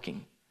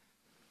working.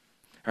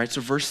 All right,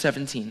 so verse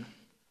 17.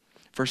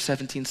 Verse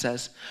 17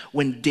 says,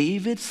 when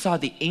David saw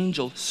the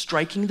angel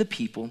striking the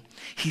people,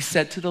 he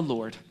said to the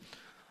Lord,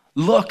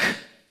 look,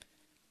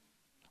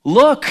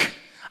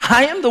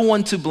 I am the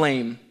one to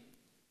blame.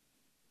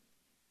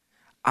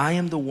 I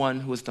am the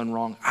one who has done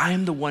wrong. I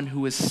am the one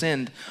who has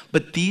sinned.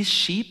 But these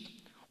sheep,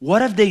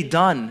 what have they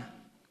done?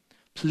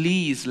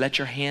 Please let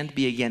your hand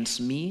be against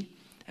me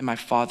and my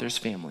father's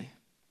family.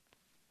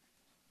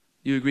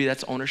 You agree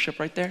that's ownership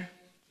right there?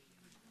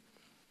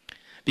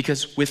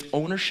 Because with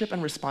ownership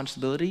and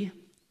responsibility,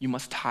 you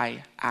must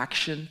tie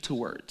action to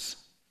words.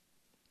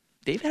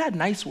 David had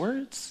nice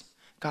words.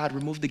 God,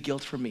 remove the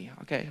guilt from me.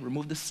 Okay,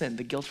 remove the sin,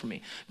 the guilt from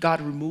me. God,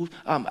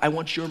 I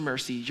want your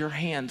mercy, your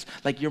hands.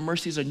 Like your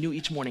mercies are new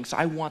each morning, so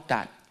I want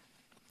that.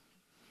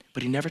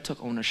 But he never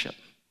took ownership.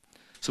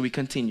 So we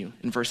continue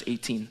in verse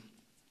 18.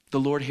 The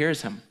Lord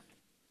hears him.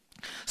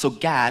 So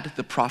Gad,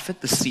 the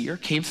prophet, the seer,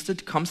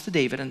 comes to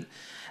David and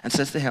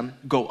says to him,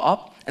 go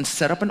up and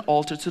set up an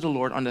altar to the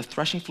Lord on the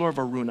threshing floor of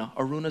Araunah.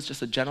 Araunah is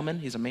just a gentleman,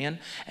 he's a man,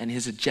 and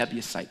he's a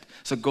Jebusite.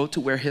 So go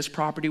to where his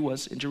property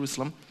was in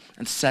Jerusalem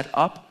and set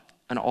up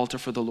an altar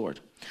for the Lord.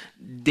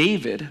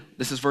 David,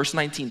 this is verse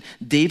 19,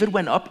 David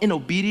went up in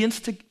obedience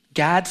to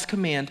Gad's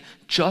command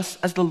just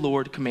as the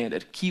Lord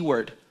commanded.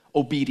 Keyword,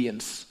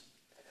 obedience.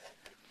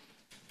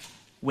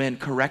 When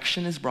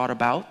correction is brought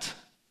about,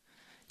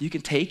 you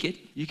can take it,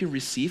 you can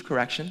receive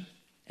correction.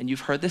 And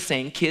you've heard the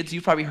saying, kids,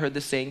 you've probably heard the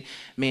saying,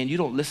 man, you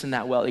don't listen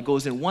that well. It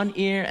goes in one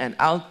ear and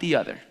out the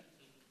other.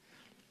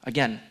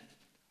 Again,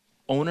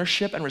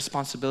 ownership and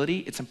responsibility,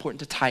 it's important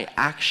to tie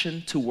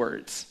action to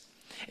words.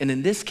 And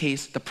in this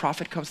case, the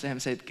prophet comes to him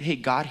and says, hey,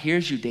 God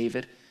hears you,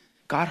 David.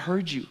 God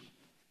heard you.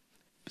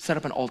 Set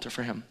up an altar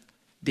for him.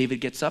 David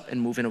gets up and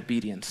moves in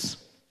obedience.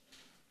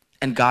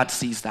 And God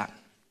sees that.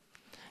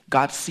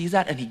 God sees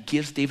that and he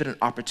gives David an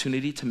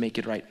opportunity to make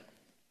it right.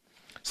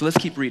 So let's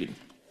keep reading.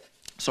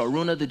 So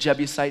Araunah the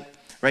Jebusite,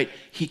 right,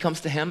 he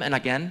comes to him, and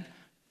again,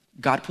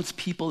 God puts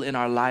people in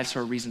our lives for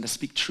a reason to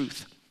speak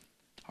truth.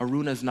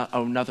 Araunah is not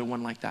another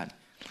one like that.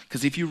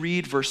 Because if you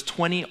read verse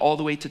 20 all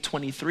the way to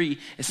 23,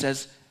 it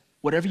says,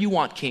 whatever you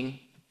want, king.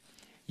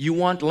 You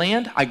want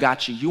land? I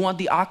got you. You want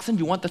the oxen?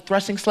 You want the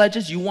threshing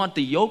sledges? You want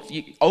the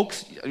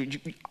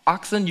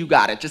oxen? You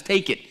got it. Just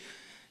take it.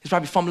 He's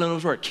probably fumbling over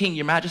his word. King,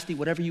 your majesty,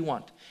 whatever you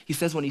want. He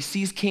says when he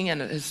sees king and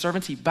his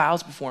servants, he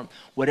bows before him.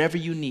 Whatever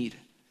you need.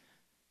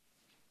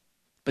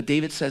 But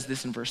David says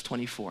this in verse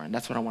 24, and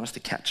that's what I want us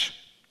to catch.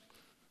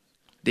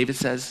 David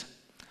says,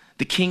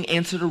 the king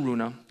answered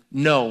Araunah,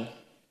 no,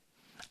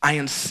 I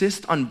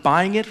insist on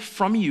buying it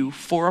from you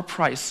for a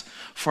price,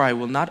 for I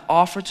will not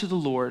offer to the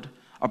Lord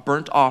a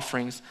burnt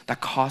offerings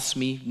that cost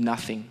me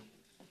nothing.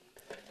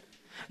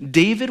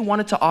 David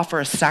wanted to offer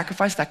a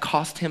sacrifice that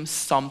cost him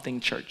something,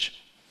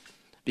 church.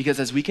 Because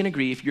as we can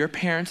agree, if you're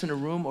parents in a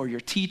room or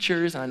your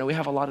teachers, and I know we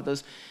have a lot of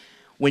those,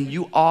 when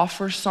you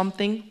offer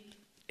something,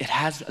 it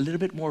has a little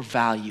bit more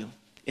value.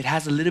 It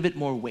has a little bit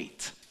more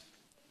weight.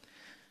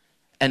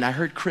 And I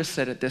heard Chris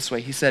said it this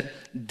way. He said,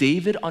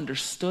 David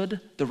understood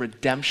the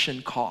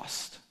redemption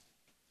cost.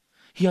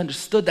 He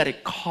understood that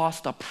it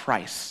cost a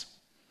price.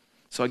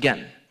 So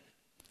again,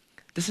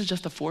 this is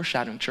just a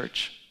foreshadowing,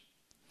 church.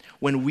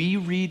 When we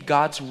read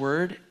God's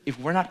word, if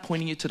we're not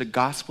pointing you to the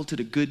gospel, to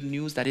the good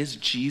news that is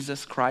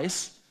Jesus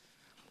Christ,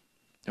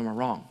 then we're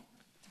wrong.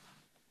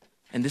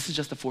 And this is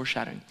just a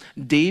foreshadowing.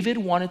 David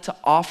wanted to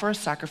offer a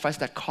sacrifice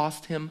that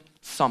cost him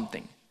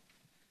something.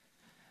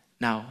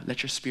 Now,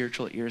 let your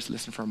spiritual ears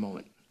listen for a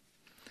moment.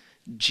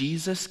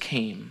 Jesus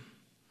came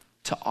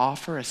to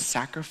offer a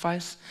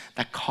sacrifice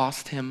that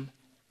cost him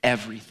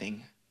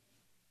everything.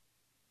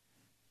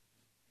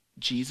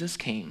 Jesus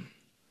came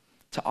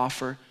to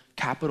offer,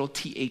 capital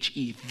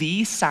T-H-E,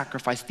 the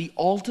sacrifice, the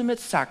ultimate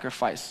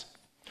sacrifice,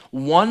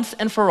 once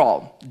and for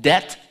all,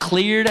 debt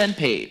cleared and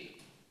paid.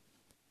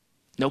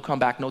 No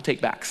comeback, no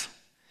takebacks.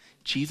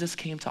 Jesus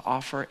came to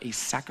offer a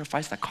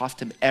sacrifice that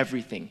cost him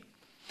everything.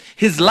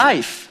 His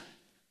life.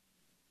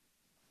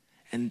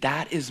 And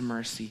that is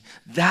mercy.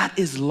 That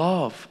is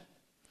love.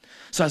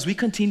 So as we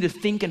continue to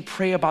think and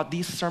pray about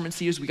these sermon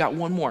series, we got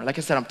one more. Like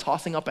I said, I'm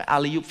tossing up an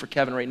alley-oop for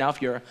Kevin right now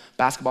if you're a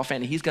basketball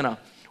fan, and he's going to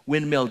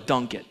windmill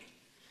dunk it.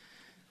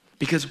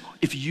 Because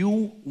if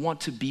you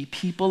want to be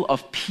people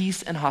of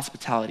peace and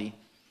hospitality,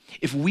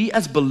 if we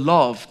as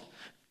beloved,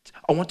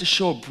 I want to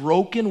show a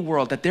broken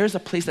world that there's a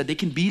place that they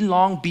can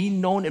belong, be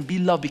known, and be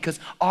loved because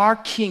our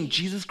King,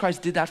 Jesus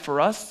Christ, did that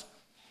for us,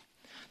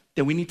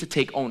 then we need to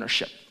take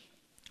ownership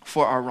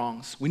for our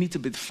wrongs. We need to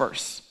be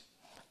first.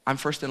 I'm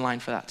first in line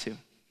for that too.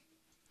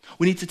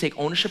 We need to take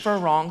ownership for our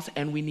wrongs,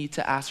 and we need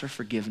to ask for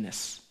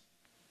forgiveness.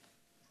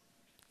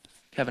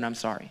 Kevin, I'm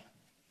sorry.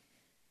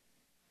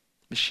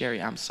 Miss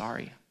Sherry, I'm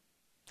sorry.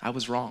 I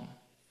was wrong.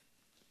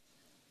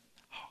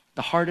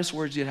 The hardest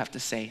words you'd have to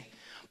say.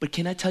 But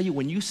can I tell you,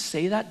 when you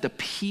say that, the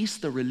peace,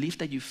 the relief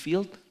that you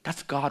feel,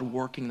 that's God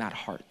working that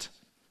heart.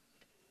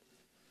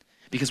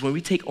 Because when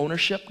we take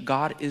ownership,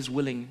 God is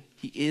willing,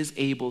 He is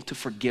able to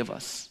forgive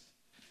us.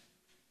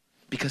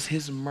 Because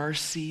His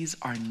mercies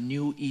are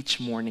new each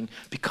morning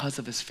because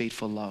of His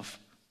faithful love.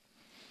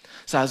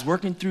 So I was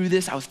working through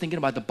this, I was thinking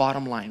about the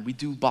bottom line. We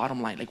do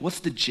bottom line. Like, what's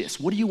the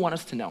gist? What do you want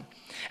us to know?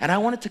 And I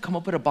wanted to come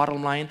up with a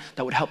bottom line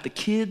that would help the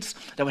kids,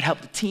 that would help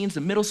the teens,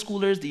 the middle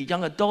schoolers, the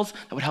young adults,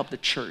 that would help the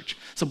church.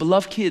 So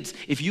beloved kids,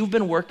 if you've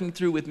been working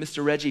through with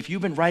Mr. Reggie, if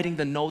you've been writing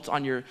the notes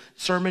on your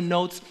sermon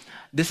notes,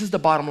 this is the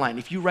bottom line.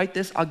 If you write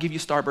this, I'll give you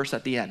Starburst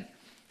at the end.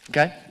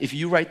 Okay? If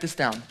you write this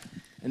down,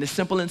 and it's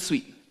simple and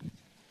sweet.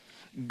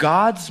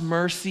 God's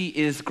mercy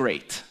is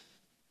great.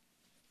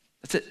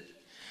 That's it.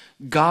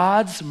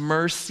 God's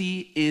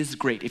mercy is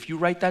great. If you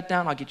write that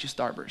down, I'll get you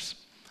Starburst.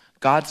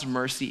 God's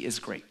mercy is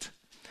great.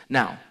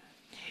 Now,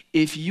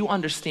 if you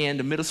understand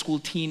the middle school,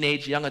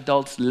 teenage, young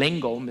adults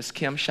lingo, Miss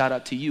Kim, shout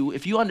out to you.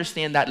 If you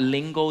understand that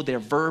lingo, their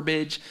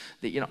verbiage,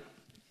 then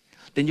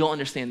you'll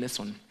understand this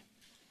one.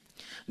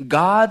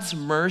 God's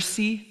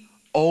mercy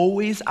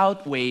always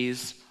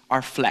outweighs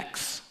our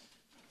flex.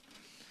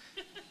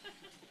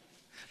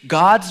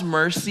 God's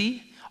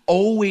mercy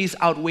always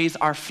outweighs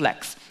our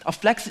flex. A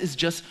flex is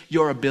just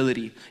your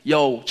ability.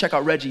 Yo, check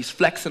out Reggie's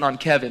flexing on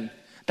Kevin.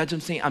 That's what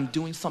I'm saying. I'm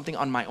doing something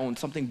on my own,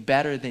 something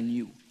better than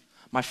you.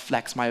 My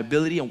flex, my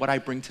ability, and what I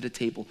bring to the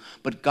table.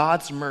 But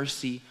God's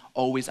mercy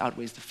always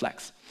outweighs the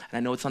flex. And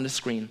I know it's on the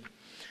screen.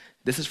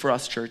 This is for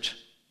us, church.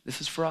 This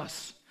is for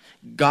us.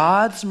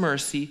 God's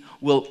mercy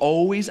will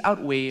always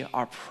outweigh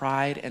our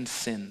pride and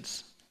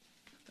sins.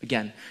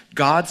 Again,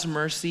 God's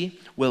mercy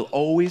will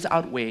always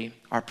outweigh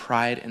our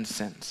pride and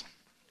sins.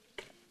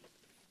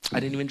 I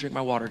didn't even drink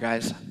my water,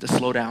 guys. To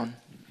slow down.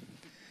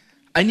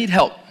 I need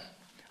help.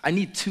 I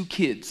need 2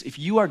 kids. If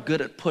you are good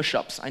at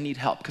push-ups, I need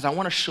help because I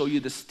want to show you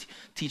this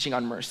teaching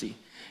on mercy.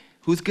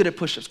 Who's good at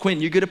push-ups?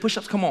 Quinn, you're good at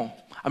push-ups? Come on.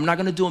 I'm not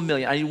going to do a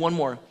million. I need one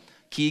more.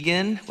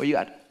 Keegan, where you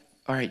at?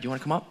 All right, you want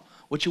to come up?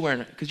 What you wearing?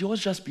 Because you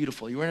always dress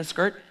beautiful. You wearing a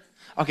skirt?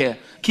 Okay.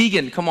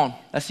 Keegan, come on.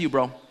 That's you,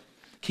 bro.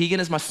 Keegan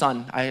is my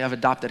son. I have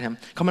adopted him.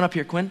 Coming up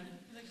here, Quinn.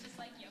 He looks just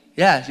like you.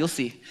 Yeah, you'll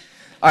see.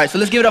 All right, so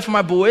let's give it up for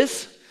my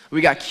boys.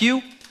 We got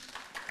Q,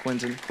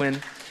 Quinn,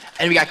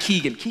 and we got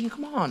Keegan. Keegan,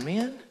 come on,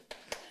 man.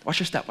 Watch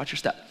your step, watch your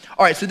step.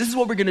 All right, so this is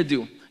what we're going to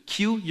do.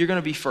 Q, you're going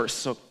to be first.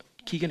 So,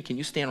 Keegan, can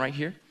you stand right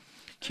here?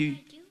 Q,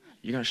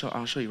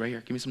 I'll show you right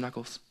here. Give me some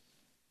knuckles.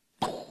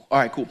 All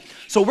right, cool.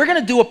 So we're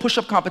going to do a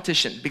push-up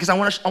competition because I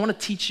want to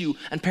teach you,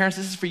 and parents,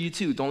 this is for you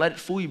too. Don't let it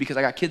fool you because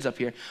I got kids up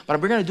here. But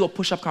we're going to do a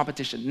push-up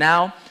competition.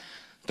 Now,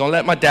 don't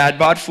let my dad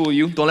bod fool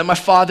you. Don't let my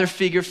father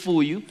figure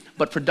fool you.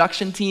 But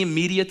production team,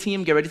 media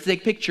team, get ready to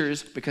take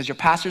pictures because your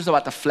pastor's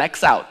about to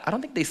flex out. I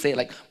don't think they say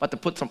like about to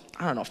put some,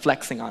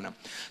 flexing on them.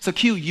 So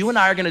Q, you and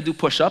I are going to do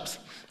push-ups.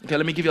 Okay,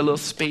 let me give you a little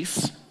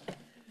space.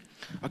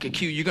 Okay,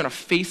 Q, you're going to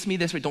face me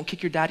this way. Don't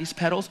kick your daddy's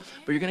pedals,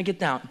 but you're going to get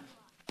down.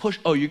 Push.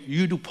 Oh,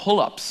 you do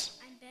pull-ups.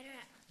 I'm better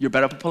at. You're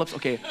better at pull-ups?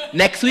 Okay.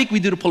 Next week, we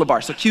do the pull-up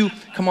bar. So Q,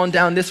 come on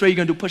down this way. You're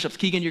going to do push-ups.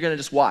 Keegan, you're going to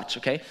just watch,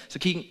 okay? So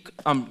Keegan,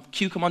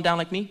 Q, come on down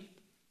like me.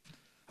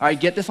 All right,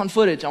 get this on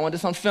footage. I want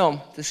this on film.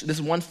 This is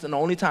once and the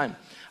only time.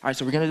 All right,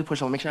 so we're going to do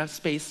push-ups. Make sure I have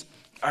space.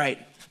 All right,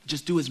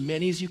 just do as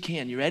many as you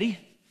can. You ready?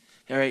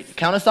 All right,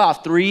 count us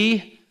off.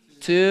 3,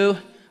 2.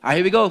 All right,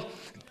 here we go.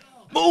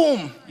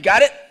 Boom. You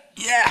got it?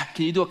 Yeah.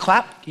 Can you do a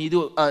clap? Can you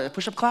do a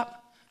push-up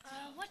clap?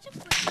 What's a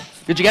push-up?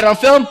 Did you get it on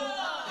film?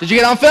 Did you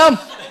get it on film?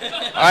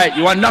 All right,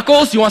 you want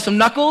knuckles? You want some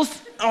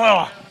knuckles?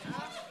 Oh.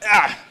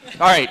 Ah.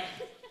 All right.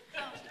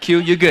 Q,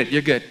 you're good,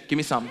 you're good. Give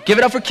me some. Give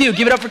it up for Q,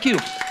 give it up for Q.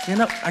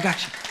 Stand up, I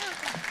got you.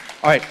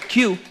 All right,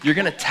 Q, you're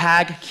gonna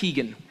tag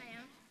Keegan.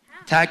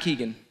 Tag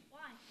Keegan.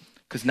 Why?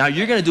 Because now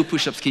you're gonna do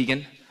push-ups,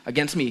 Keegan,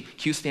 against me.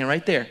 Q, stand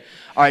right there.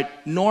 All right,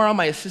 Nora,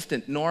 my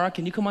assistant. Nora,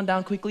 can you come on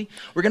down quickly?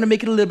 We're gonna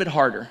make it a little bit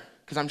harder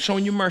because I'm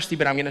showing you mercy,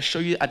 but I'm gonna show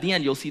you, at the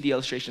end, you'll see the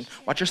illustration.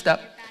 Watch your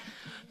step.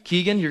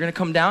 Keegan, you're gonna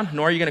come down.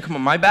 Nora, you're gonna come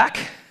on my back.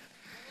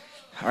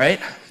 All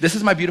right, this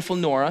is my beautiful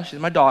Nora. She's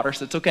my daughter,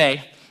 so it's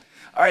okay.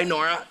 All right,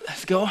 Nora,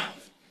 let's go. All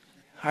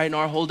right,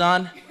 Nora, hold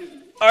on.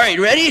 All right,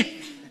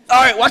 ready?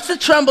 All right, watch the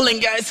trembling,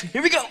 guys.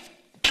 Here we go.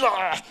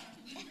 All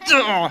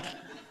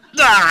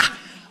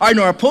right,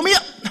 Nora, pull me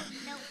up.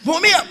 Pull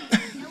me up.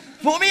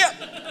 Pull me up.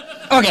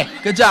 Okay,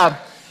 good job.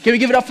 Can we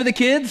give it up for the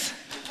kids?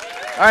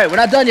 All right, we're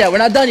not done yet. We're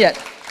not done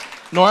yet.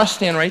 Nora,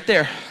 stand right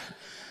there.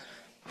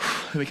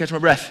 Let me catch my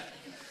breath.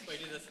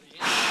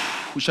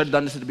 We should have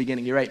done this at the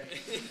beginning. You're right.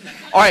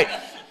 All right.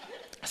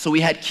 So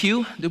we had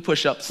Q do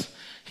push-ups.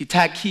 He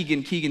tagged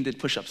Keegan. Keegan did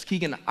push-ups.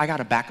 Keegan, I got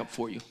a backup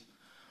for you.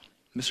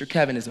 Mr.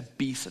 Kevin is a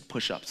beast at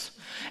push-ups.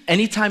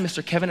 Anytime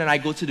Mr. Kevin and I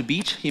go to the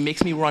beach, he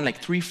makes me run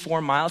like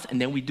 3-4 miles, and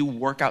then we do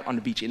workout on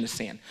the beach in the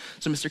sand.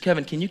 So Mr.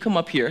 Kevin, can you come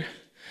up here?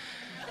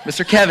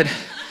 Mr. Kevin,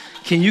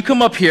 can you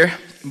come up here?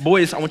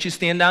 Boys, I want you to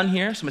stand down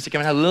here. So Mr.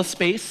 Kevin has a little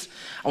space.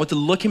 I want to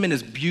look him in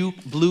his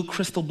blue,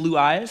 crystal blue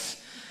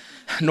eyes.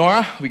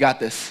 Nora, we got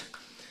this.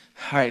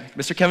 All right,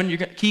 Mr. Kevin,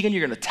 Keegan,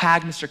 you're gonna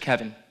tag Mr.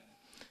 Kevin.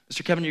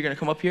 Mr. Kevin, you're gonna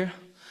come up here.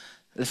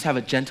 Let's have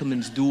a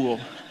gentleman's duel.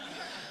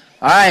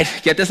 All right,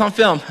 get this on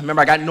film.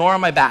 Remember, I got Nora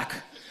on my back.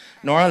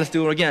 Nora, let's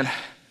do it again.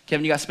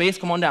 Kevin, you got space?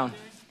 Come on down.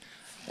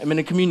 I'm in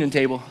the communion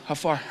table. How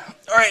far?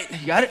 All right,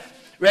 you got it?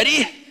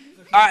 Ready?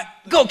 All right,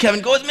 go,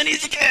 Kevin. Go as many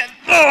as you can.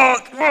 Oh,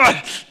 come on.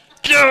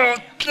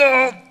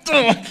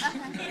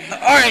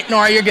 All right,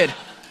 Nora, you're good.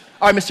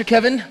 All right, Mr.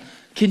 Kevin,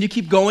 can you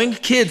keep going?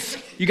 Kids,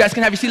 you guys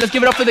can have your seat. Let's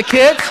give it up for the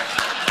kids.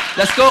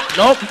 Let's go.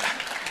 Nope.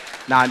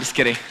 Nah, I'm just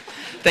kidding.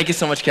 Thank you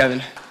so much,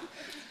 Kevin.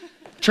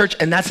 Church,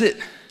 and that's it.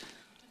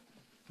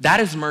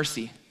 That is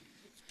mercy.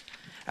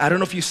 I don't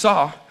know if you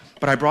saw,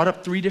 but I brought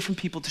up 3 different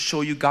people to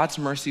show you God's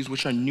mercies,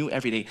 which are new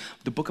every day.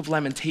 The book of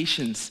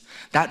Lamentations,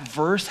 that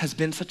verse has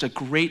been such a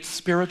great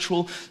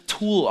spiritual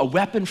tool, a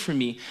weapon for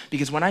me,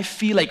 because when I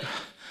feel like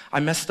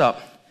I messed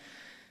up,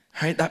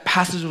 right, that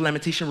passage of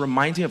Lamentation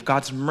reminds me of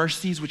God's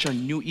mercies, which are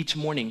new each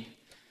morning.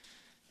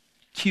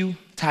 Q,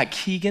 tag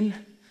Keegan,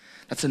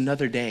 that's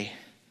another day.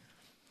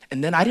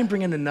 And then I didn't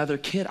bring in another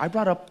kid. I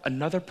brought up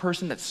another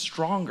person that's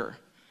stronger.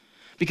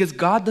 Because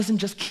God doesn't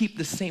just keep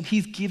the same.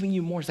 He's giving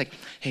you more. It's like,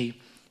 hey,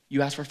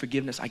 you asked for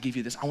forgiveness. I give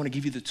you this. I want to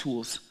give you the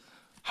tools.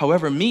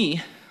 However,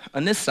 me,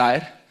 on this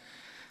side,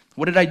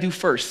 what did I do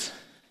first?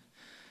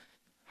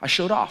 I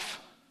showed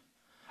off.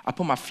 I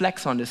put my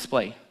flex on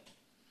display.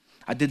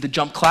 I did the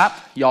jump clap.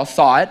 Y'all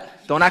saw it.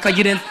 Don't act like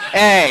you didn't.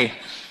 Hey,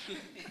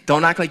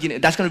 don't act like you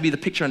didn't. That's going to be the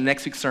picture on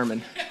next week's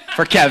sermon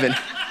for Kevin.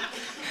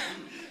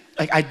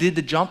 Like, I did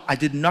the jump. I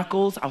did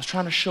knuckles. I was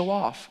trying to show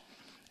off.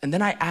 And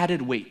then I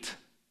added weight.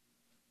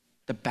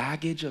 The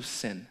baggage of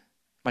sin.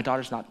 My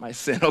daughter's not my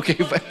sin, okay?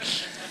 But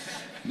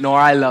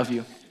Nora, I love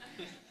you.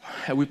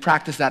 And we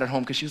practiced that at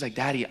home because she was like,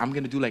 Daddy, I'm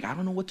going to do like, I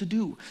don't know what to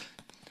do.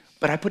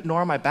 But I put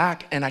Nora on my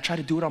back and I try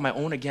to do it on my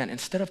own again.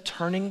 Instead of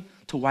turning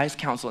to wise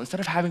counsel, instead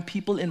of having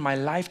people in my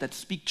life that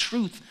speak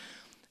truth,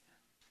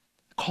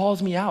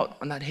 calls me out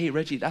on that, hey,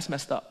 Reggie, that's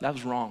messed up. That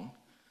was wrong.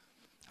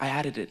 I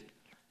added it.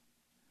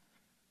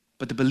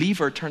 But the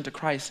believer turned to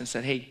Christ and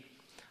said, hey,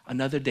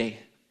 another day.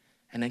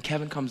 And then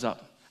Kevin comes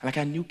up. Like,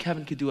 I knew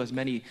Kevin could do as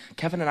many.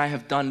 Kevin and I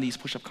have done these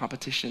push-up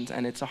competitions,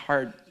 and it's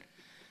hard.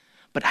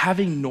 But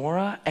having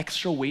Nora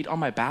extra weight on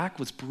my back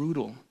was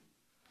brutal.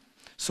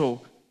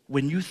 So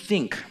when you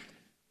think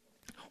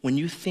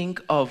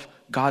of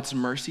God's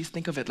mercies,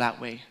 think of it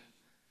that way.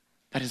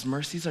 That his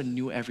mercies are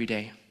new every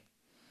day.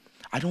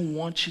 I don't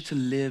want you to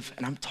live,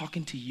 and I'm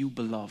talking to you,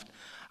 beloved.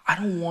 I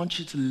don't want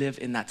you to live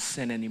in that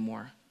sin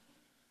anymore.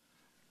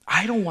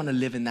 I don't want to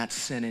live in that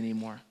sin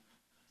anymore.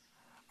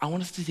 I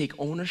want us to take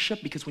ownership,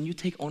 because when you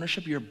take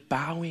ownership, you're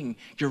bowing,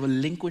 you're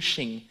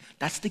relinquishing.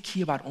 That's the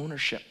key about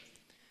ownership.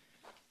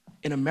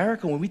 In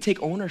America, when we take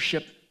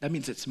ownership, that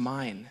means it's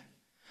mine.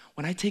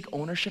 When I take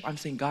ownership, I'm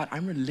saying, God,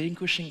 I'm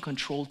relinquishing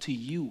control to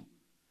you.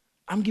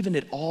 I'm giving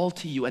it all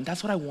to you, and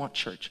that's what I want,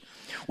 church.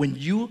 When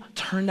you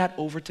turn that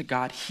over to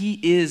God, he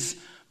is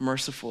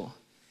merciful.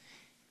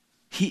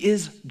 He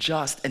is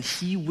just, and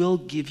he will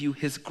give you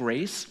his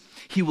grace.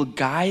 He will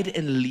guide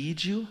and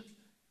lead you.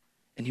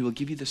 And he will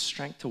give you the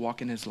strength to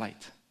walk in his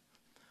light.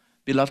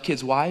 Beloved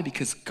kids, why?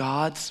 Because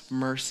God's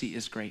mercy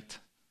is great.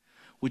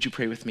 Would you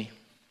pray with me?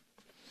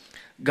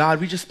 God,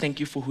 we just thank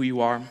you for who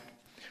you are.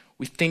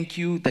 We thank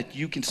you that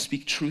you can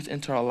speak truth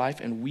into our life,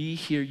 and we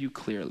hear you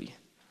clearly.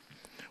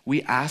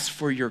 We ask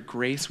for your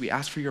grace. We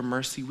ask for your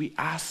mercy. We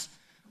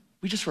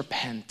just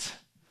repent.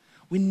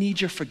 We need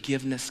your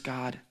forgiveness,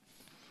 God,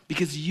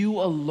 because you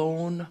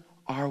alone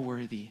are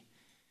worthy.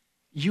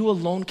 You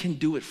alone can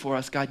do it for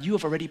us, God. You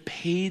have already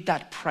paid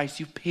that price.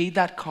 You paid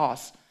that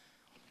cost.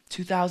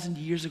 2,000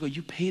 years ago,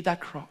 you paid that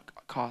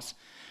cost.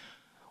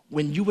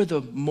 when you were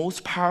the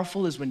most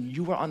powerful is when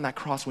you were on that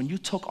cross, when you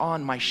took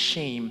on my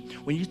shame,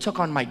 when you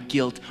took on my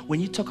guilt, when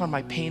you took on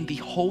my pain, the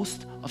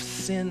host of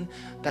sin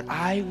that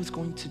I was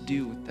going to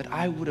do, that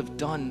I would have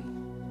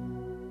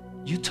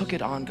done, you took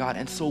it on, God.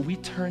 And so we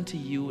turn to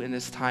you in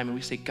this time and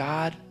we say,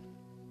 God,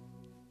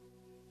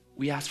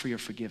 we ask for your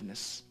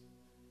forgiveness.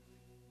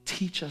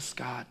 Teach us,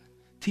 God.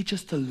 Teach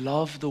us to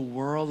love the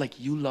world like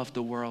you love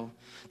the world,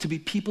 to be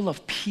people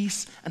of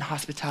peace and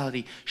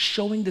hospitality,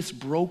 showing this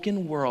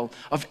broken world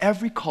of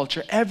every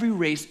culture, every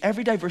race,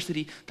 every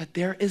diversity, that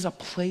there is a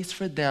place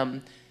for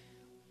them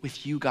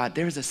with you, God.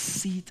 There is a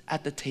seat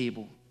at the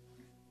table.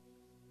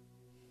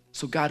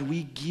 So God,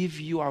 we give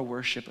you our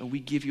worship and we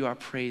give you our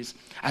praise.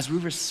 As we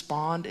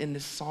respond in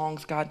these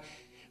songs, God,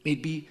 may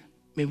you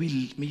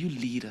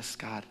lead us,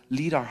 God.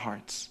 Lead our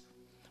hearts.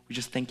 We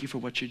just thank you for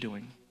what you're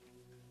doing.